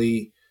would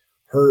really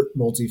hurt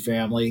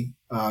multifamily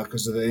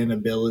because of the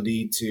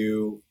inability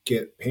to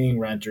get paying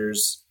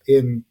renters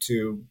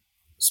into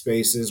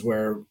spaces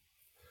where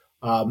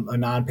a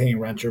non-paying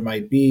renter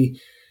might be.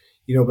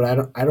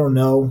 But I don't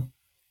know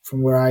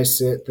from where I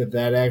sit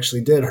that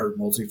actually did hurt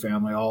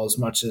multifamily all as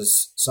much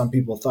as some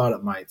people thought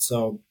it might.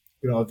 So,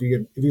 if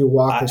you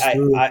walk us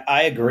through.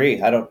 I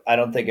agree. I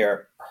don't think it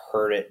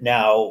hurt it.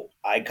 Now,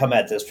 I come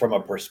at this from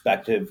a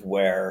perspective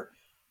where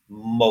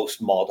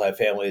most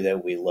multifamily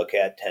that we look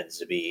at tends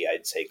to be,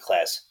 I'd say,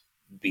 class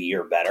B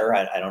or better.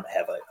 I don't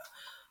have a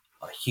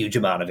huge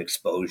amount of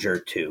exposure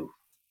to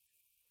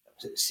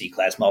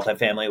C-class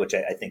multifamily, which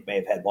I think may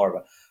have had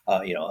more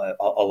of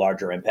a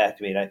larger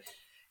impact. I mean,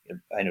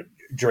 I know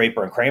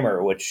Draper and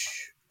Kramer,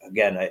 which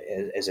again,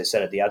 as I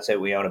said at the outset,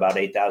 we own about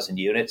 8,000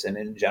 units, and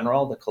in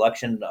general, the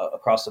collection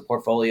across the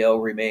portfolio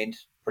remained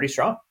pretty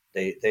strong.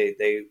 They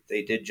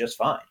did just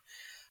fine.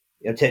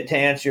 To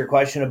answer your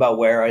question about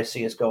where I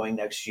see us going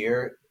next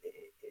year,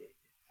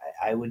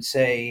 I would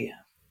say,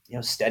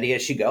 steady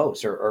as she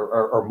goes,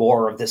 or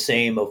more of the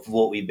same of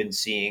what we've been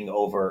seeing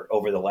over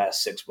the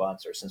last 6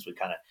 months, or since we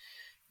kind of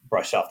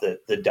brushed off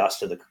the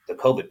dust of the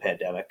COVID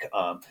pandemic.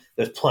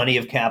 There's plenty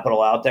of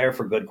capital out there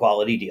for good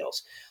quality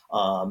deals.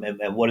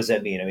 And what does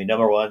that mean? I mean,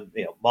 number one,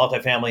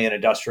 multifamily and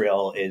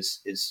industrial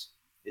is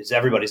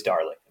everybody's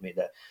darling. I mean,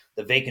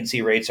 the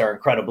vacancy rates are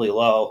incredibly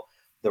low.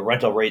 The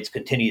rental rates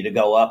continue to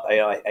go up.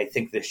 I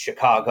think the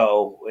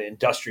Chicago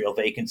industrial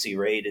vacancy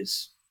rate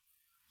is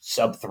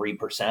sub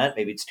 3%.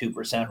 Maybe it's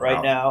 2%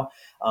 right now.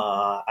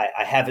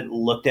 I haven't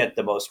looked at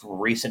the most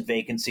recent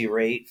vacancy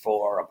rate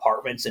for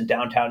apartments in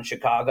downtown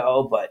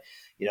Chicago, but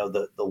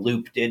the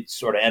loop did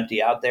sort of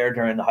empty out there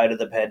during the height of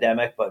the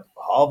pandemic. But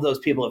all of those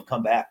people have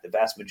come back. The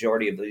vast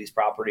majority of these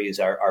properties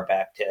are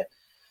back to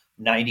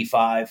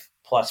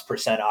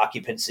 95+%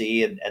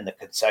 occupancy, and the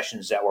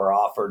concessions that were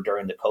offered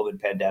during the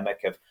COVID pandemic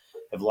have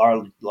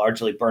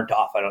largely burnt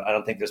off. I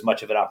don't think there's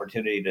much of an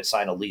opportunity to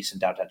sign a lease in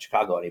downtown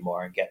Chicago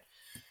anymore and get,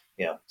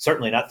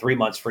 certainly not 3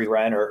 months free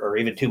rent or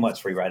even 2 months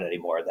free rent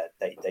anymore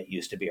that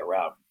used to be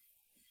around.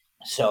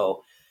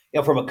 So,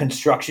 from a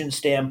construction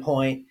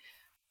standpoint,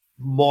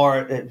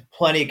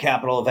 plenty of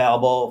capital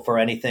available for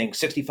anything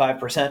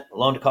 65%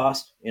 loan to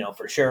cost,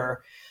 for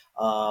sure.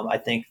 I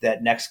think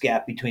that next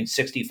gap between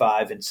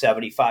 65 and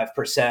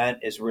 75%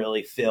 is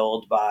really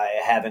filled by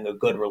having a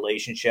good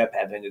relationship,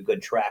 having a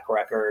good track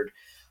record,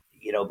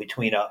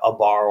 between a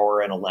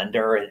borrower and a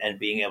lender, and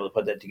being able to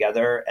put that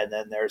together. And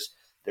then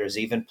there's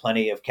even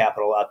plenty of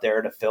capital out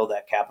there to fill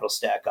that capital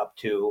stack up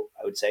to,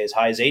 I would say, as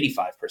high as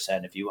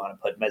 85%. If you want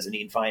to put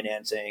mezzanine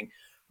financing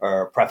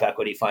or pref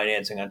equity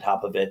financing on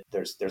top of it,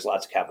 there's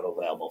lots of capital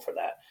available for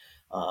that.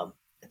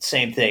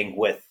 Same thing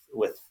with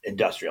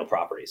industrial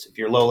properties. If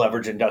you're low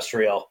leverage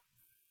industrial,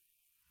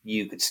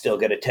 you could still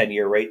get a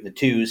 10-year rate in the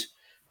twos.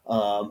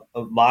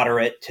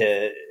 Moderate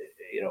to,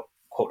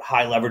 quote,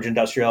 high leverage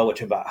industrial,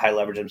 which about high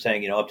leverage, I'm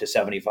saying, up to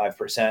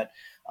 75%.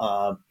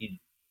 You'd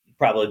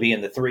probably be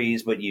in the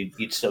threes, but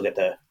you'd still get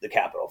the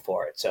capital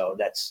for it. So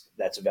that's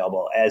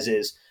available, as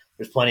is.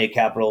 There's plenty of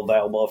capital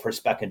available for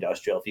spec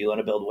industrial. If you want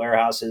to build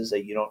warehouses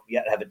that you don't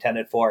yet have a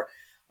tenant for,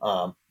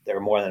 there are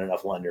more than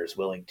enough lenders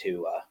willing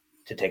to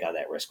take on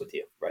that risk with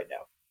you right now.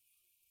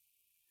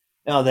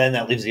 Now, then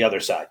that leaves the other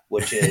side,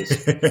 which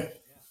is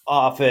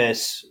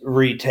office,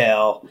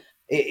 retail.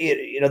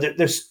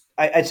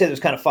 I'd say there's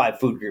kind of 5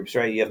 food groups,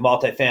 right? You have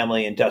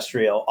multifamily,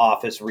 industrial,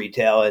 office,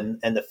 retail, and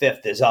the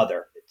fifth is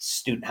other. It's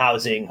student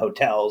housing,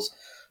 hotels,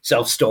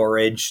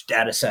 self-storage,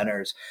 data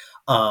centers.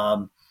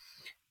 And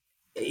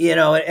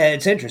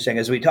it's interesting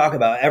as we talk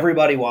about,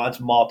 everybody wants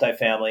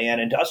multifamily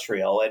and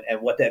industrial.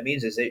 And what that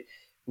means is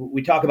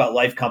we talk about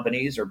life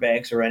companies or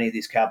banks or any of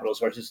these capital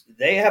sources,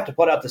 they have to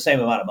put out the same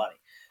amount of money.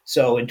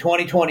 So in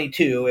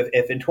 2022,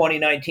 if in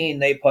 2019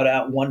 they put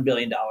out $1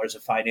 billion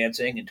of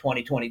financing, in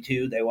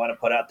 2022 they want to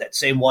put out that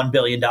same $1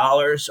 billion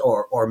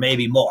or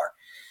maybe more.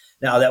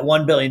 Now, that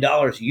 $1 billion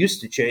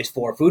used to chase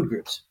 4 food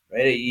groups,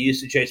 right? It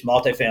used to chase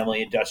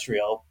multifamily,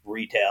 industrial,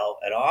 retail,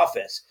 and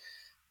office.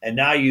 And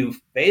now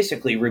you've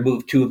basically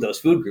removed 2 of those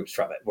food groups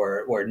from it,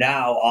 where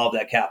now all of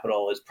that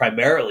capital is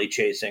primarily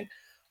chasing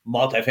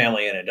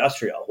multifamily and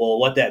industrial. Well,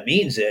 what that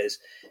means is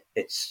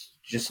it's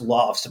just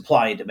law of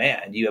supply and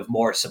demand. You have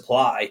more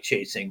supply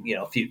chasing,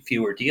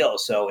 fewer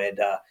deals. So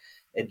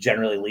it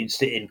generally leads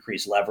to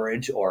increased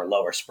leverage or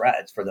lower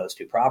spreads for those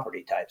 2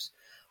 property types.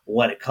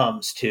 When it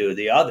comes to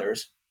the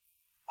others,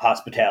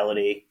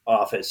 hospitality,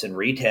 office, and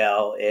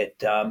retail,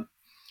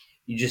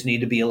 you just need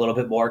to be a little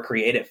bit more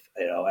creative.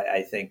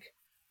 I think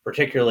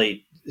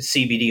particularly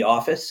CBD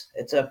office,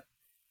 that's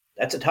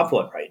a tough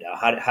one right now.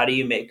 How do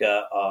you make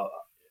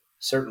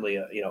certainly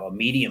a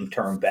medium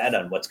term bet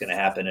on what's going to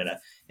happen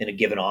in a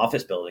given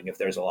office building if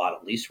there's a lot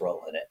of lease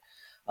roll in it?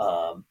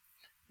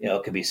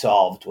 It could be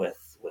solved with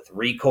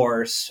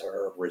recourse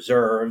or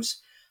reserves,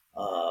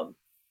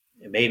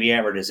 maybe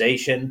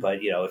amortization. But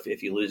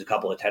if you lose a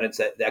couple of tenants,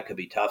 that could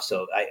be tough.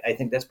 So I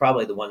think that's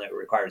probably the one that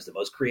requires the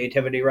most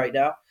creativity right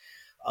now.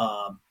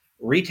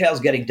 Retail's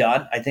getting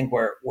done. I think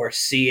we're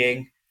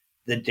seeing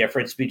the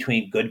difference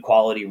between good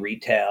quality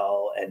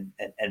retail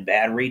and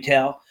bad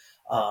retail.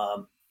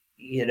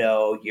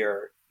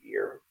 Your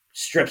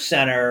strip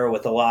center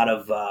with a lot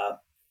of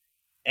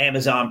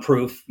Amazon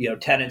proof,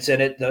 tenants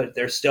in it.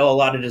 There's still a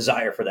lot of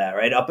desire for that,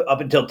 right?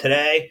 Up until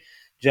today,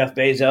 Jeff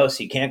Bezos,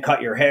 he can't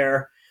cut your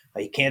hair.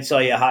 He can't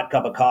sell you a hot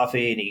cup of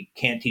coffee, and he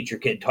can't teach your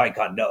kid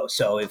Taekwondo.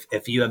 So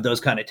if you have those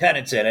kind of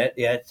tenants in it,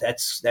 yeah,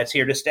 that's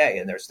here to stay.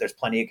 And there's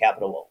plenty of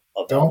capital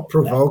available. Don't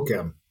provoke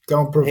him.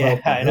 Don't provoke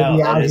him. I know.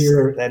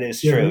 That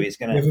is true. He's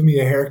giving me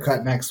a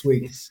haircut next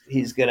week.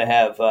 He's gonna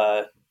have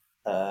a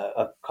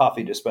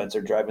coffee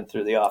dispenser driving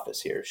through the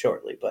office here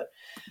shortly. But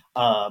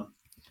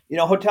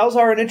hotels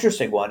are an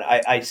interesting one.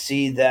 I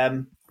see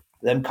them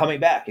coming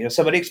back.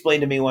 Somebody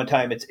explained to me one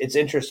time. It's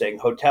interesting.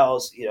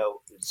 Hotels,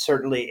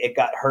 certainly it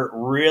got hurt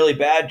really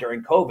bad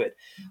during COVID,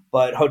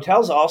 but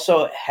hotels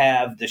also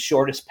have the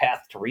shortest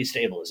path to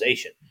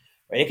restabilization.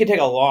 Right? It can take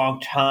a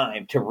long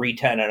time to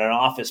re-tenant an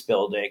office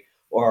building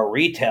or a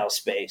retail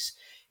space.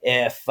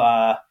 If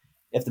the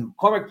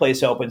McCormick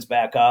Place opens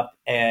back up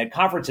and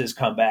conferences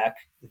come back,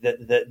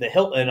 the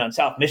Hilton on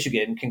South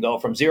Michigan can go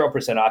from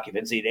 0%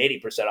 occupancy to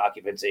 80%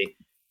 occupancy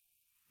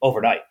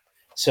overnight.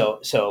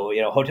 So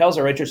hotels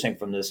are interesting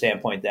from the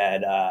standpoint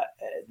that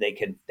they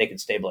can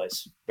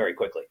stabilize very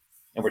quickly,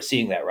 and we're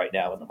seeing that right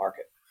now in the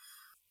market.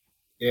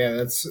 Yeah,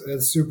 that's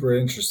super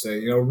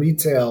interesting.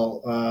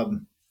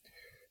 Retail.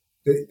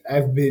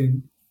 I've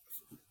been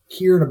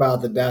hearing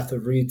about the death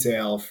of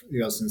retail,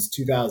 since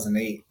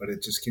 2008, but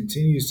it just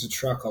continues to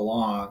truck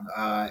along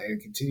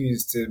and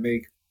continues to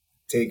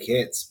take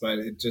hits. But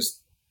it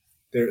just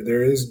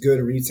there is good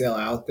retail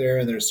out there,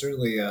 and there's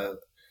certainly a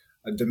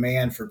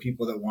demand for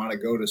people that want to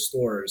go to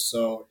stores.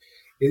 So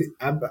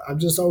I'm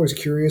just always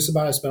curious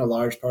about it. I spent a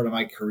large part of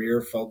my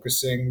career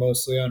focusing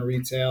mostly on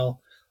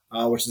retail,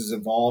 which has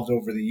evolved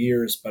over the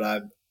years. But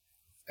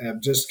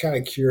I'm just kind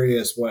of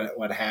curious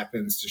what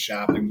happens to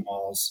shopping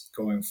malls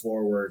going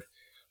forward.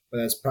 But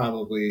that's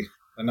probably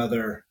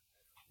another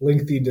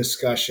lengthy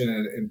discussion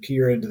and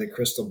peer into the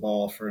crystal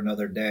ball for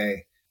another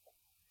day.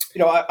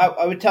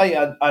 I would tell you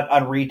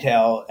on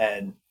retail,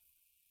 and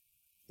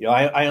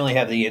I only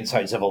have the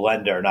insights of a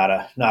lender,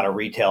 not a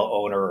retail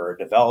owner or a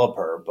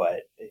developer,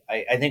 but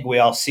I think we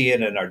all see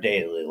it in our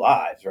daily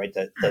lives, right?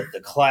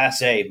 The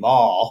Class A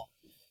mall,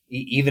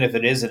 even if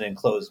it is an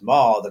enclosed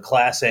mall, the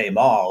Class A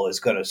mall is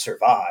going to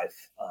survive.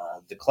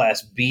 The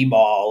Class B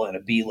mall in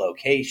a B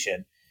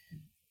location,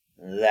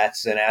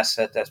 that's an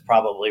asset that's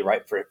probably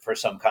ripe for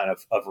some kind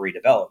of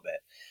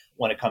redevelopment.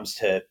 When it comes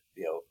to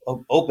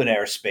open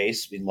air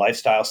space,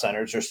 lifestyle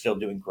centers are still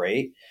doing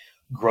great.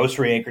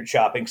 Grocery anchored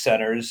shopping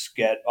centers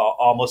get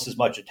almost as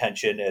much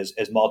attention as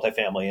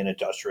multifamily and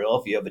industrial.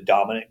 If you have a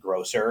dominant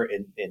grocer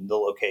in the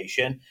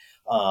location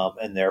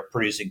and they're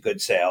producing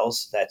good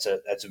sales, that's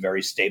a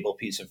very stable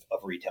piece of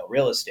retail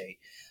real estate.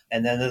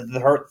 And then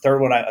the third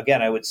one,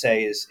 I would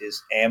say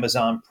is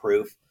Amazon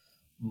proof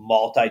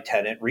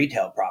multi-tenant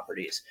retail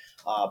properties,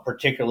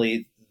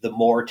 particularly the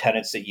more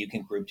tenants that you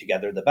can group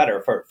together, the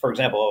better. For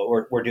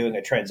example, we're doing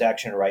a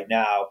transaction right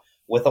now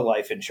with a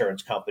life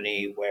insurance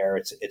company where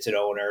it's an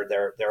owner.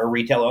 They're a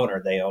retail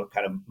owner. They own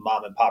kind of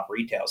mom and pop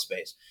retail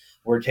space.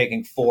 We're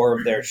taking 4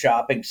 of their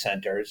shopping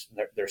centers.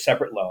 They're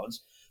separate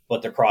loans,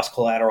 but they're cross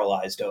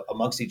collateralized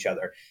amongst each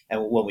other.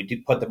 And when we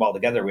do put them all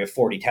together, we have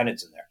 40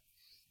 tenants in there.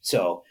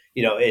 So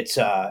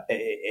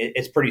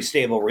it's pretty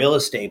stable real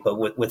estate,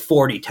 but with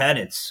 40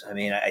 tenants,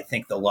 I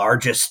think the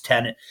largest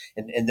tenant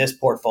in this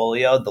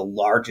portfolio, the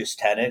largest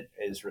tenant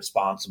is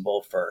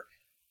responsible for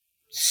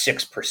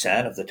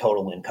 6% of the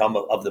total income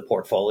of the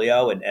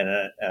portfolio, and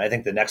I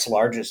think the next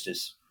largest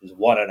is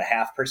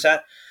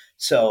 1.5%.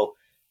 So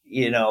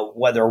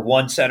whether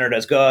one center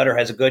does good or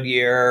has a good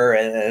year,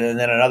 and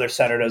then another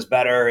center does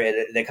better,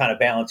 they kind of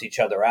balance each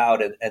other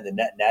out, and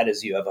the net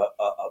is you have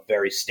a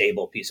very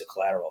stable piece of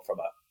collateral from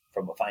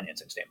a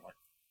financing standpoint.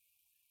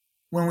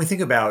 When we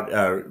think about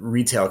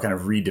retail kind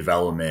of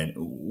redevelopment,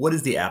 what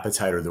is the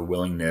appetite or the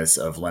willingness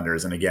of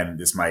lenders? And again,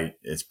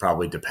 it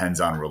probably depends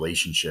on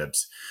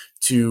relationships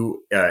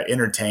to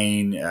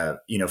entertain,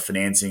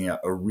 financing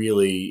a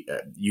really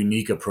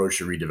unique approach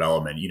to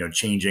redevelopment,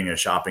 changing a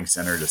shopping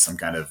center to some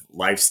kind of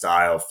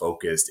lifestyle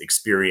focused,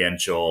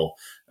 experiential,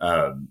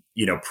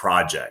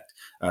 project.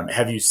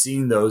 Have you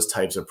seen those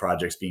types of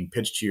projects being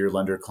pitched to your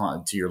lender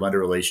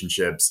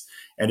relationships?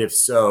 And if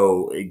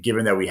so,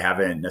 given that we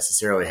haven't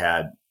necessarily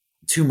had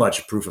too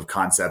much proof of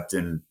concept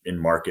in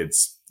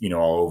markets,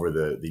 all over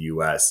the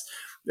U.S.,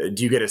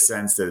 do you get a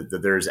sense that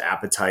there's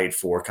appetite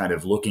for kind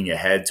of looking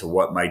ahead to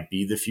what might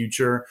be the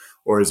future,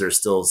 or is there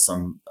still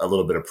a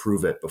little bit of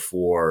prove it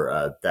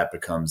before that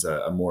becomes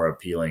a more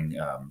appealing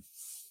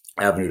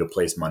avenue to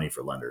place money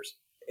for lenders?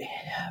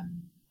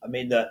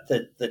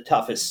 The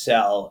toughest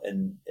sell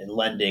in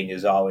lending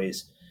is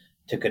always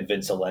to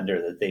convince a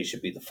lender that they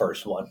should be the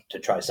first one to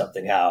try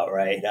something out,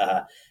 right?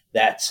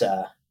 That's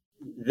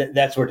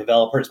where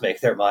developers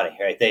make their money,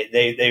 right?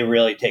 They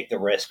really take the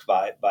risk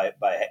by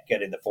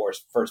getting the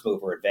first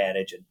mover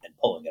advantage and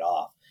pulling it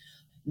off.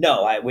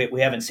 No,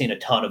 we haven't seen a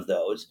ton of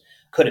those.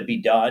 Could it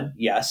be done?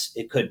 Yes,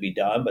 it could be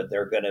done, but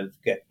they're going to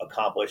get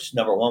accomplished,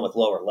 number one, with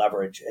lower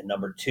leverage, and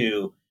number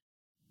two,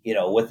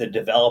 with a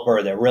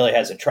developer that really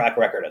has a track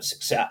record of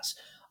success.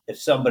 If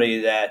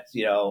somebody that,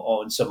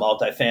 owns some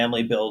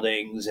multifamily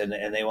buildings and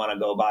they want to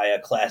go buy a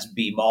Class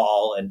B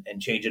mall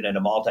and change it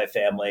into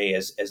multifamily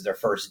as their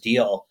first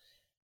deal,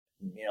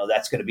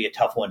 that's going to be a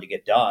tough one to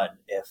get done.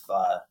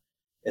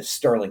 If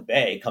Sterling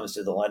Bay comes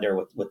to the lender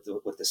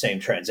with the same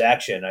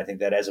transaction, I think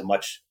that has a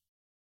much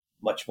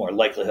more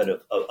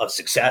likelihood of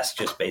success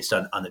just based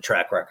on the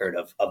track record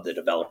of the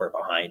developer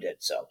behind it.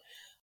 So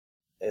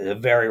it's a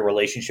very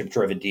relationship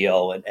driven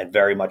deal and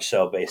very much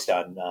so based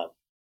on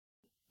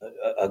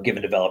a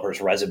given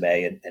developer's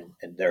resume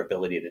and their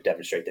ability to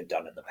demonstrate they've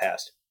done in the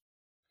past.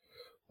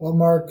 Well,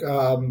 Mark,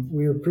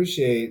 we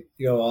appreciate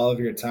all of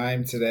your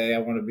time today. I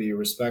want to be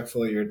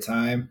respectful of your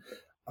time.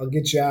 I'll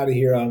get you out of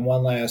here on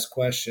one last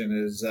question.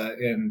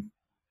 And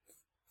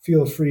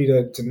feel free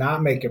to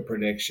not make a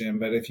prediction,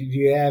 but do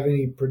you have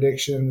any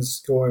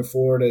predictions going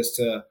forward as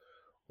to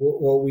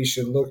what we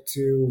should look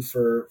to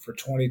for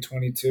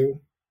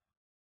 2022?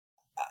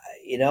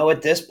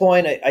 At this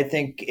point, I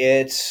think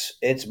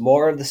it's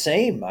more of the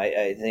same.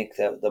 I think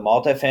the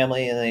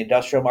multifamily and the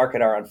industrial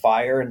market are on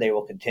fire, and they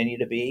will continue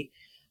to be.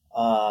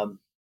 I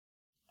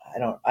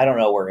don't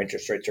know where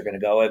interest rates are going to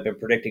go. I've been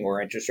predicting where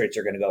interest rates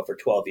are going to go for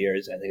 12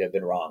 years. I think I've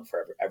been wrong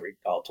for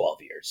all 12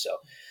 years. So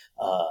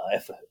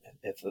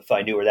if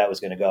I knew where that was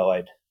going to go,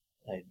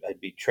 I'd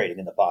be trading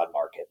in the bond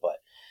market. But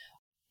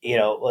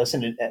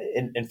listen,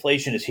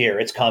 inflation is here.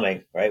 It's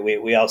coming, right?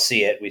 We all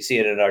see it. We see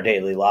it in our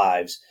daily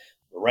lives.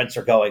 The rents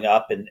are going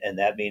up, and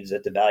that means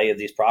that the value of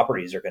these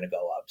properties are going to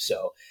go up.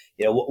 So,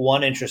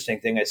 one interesting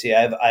thing I see,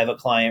 I have a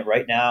client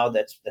right now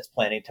that's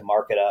planning to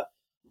market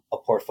a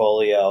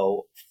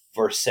portfolio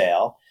for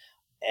sale,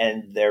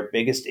 and their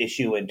biggest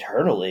issue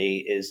internally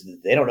is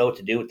they don't know what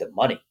to do with the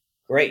money.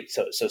 Great,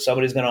 so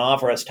somebody's going to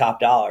offer us top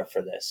dollar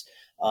for this,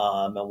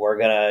 and we're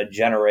going to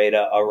generate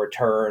a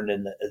return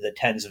in the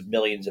tens of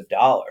millions of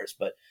dollars,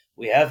 but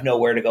we have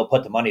nowhere to go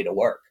put the money to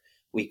work.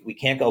 We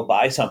can't go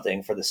buy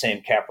something for the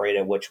same cap rate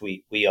at which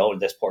we own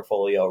this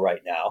portfolio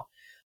right now.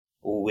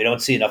 We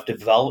don't see enough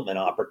development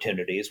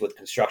opportunities with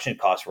construction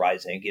costs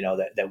rising,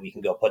 that we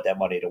can go put that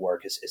money to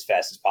work as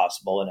fast as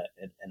possible in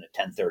a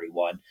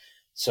 1031.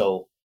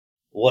 So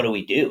what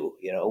do?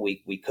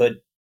 We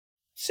could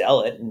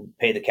sell it and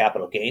pay the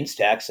capital gains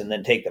tax and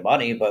then take the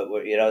money, but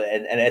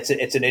and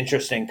it's an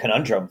interesting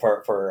conundrum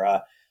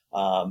for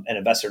an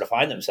investor to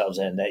find themselves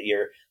in, that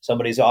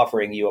somebody's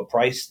offering you a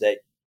price that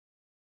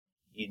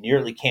you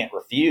nearly can't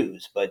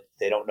refuse, but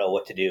they don't know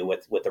what to do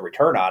with the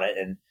return on it.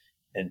 And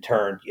in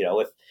turn,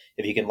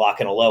 if you can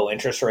lock in a low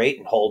interest rate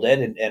and hold it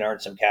and earn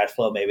some cash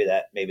flow, maybe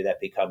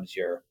that becomes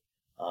your,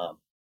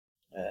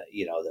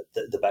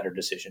 the better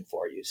decision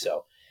for you.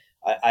 So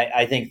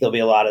I think there'll be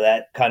a lot of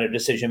that kind of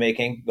decision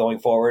making going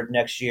forward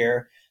next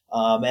year.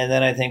 And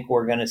then I think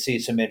we're going to see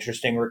some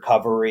interesting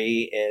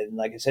recovery in,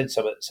 like I said,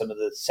 some of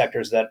the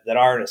sectors that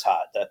aren't as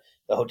hot. The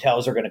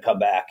hotels are going to come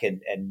back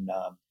and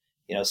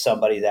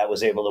somebody that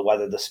was able to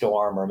weather the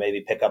storm or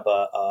maybe pick up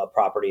a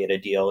property at a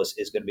deal is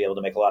going to be able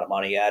to make a lot of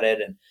money at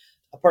it. And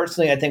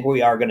personally, I think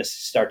we are going to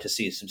start to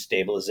see some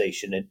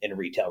stabilization in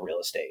retail real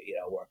estate.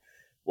 Where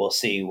we'll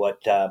see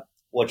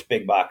which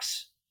big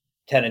box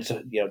tenants,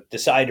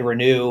 decide to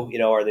renew.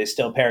 Are they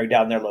still paring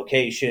down their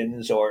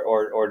locations,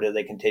 or do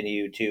they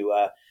continue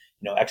to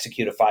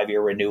execute a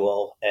 5-year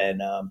renewal and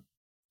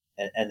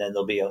then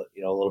there'll be a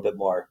little bit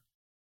more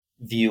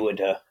view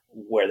into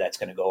where that's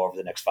going to go over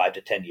the next 5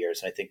 to 10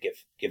 years. And I think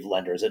give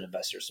lenders and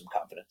investors some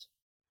confidence.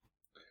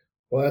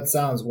 Well, that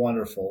sounds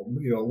wonderful.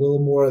 A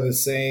little more of the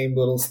same,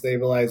 little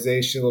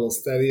stabilization, a little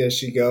steady as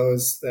she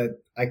goes. That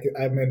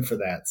I'm in for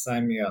that.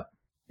 Sign me up.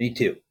 Me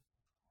too.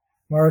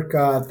 Mark,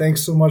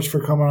 thanks so much for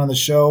coming on the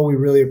show. We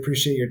really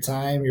appreciate your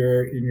time,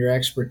 your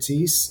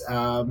expertise.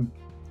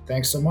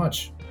 Thanks so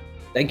much.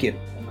 Thank you.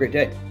 Have a great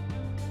day.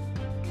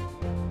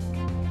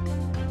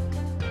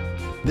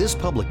 This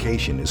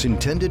publication is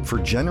intended for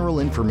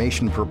general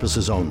information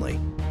purposes only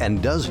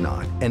and does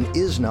not and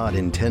is not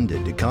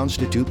intended to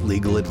constitute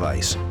legal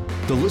advice.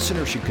 The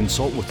listener should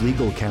consult with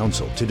legal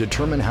counsel to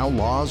determine how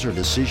laws or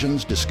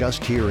decisions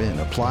discussed herein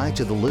apply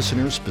to the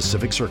listener's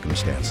specific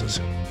circumstances.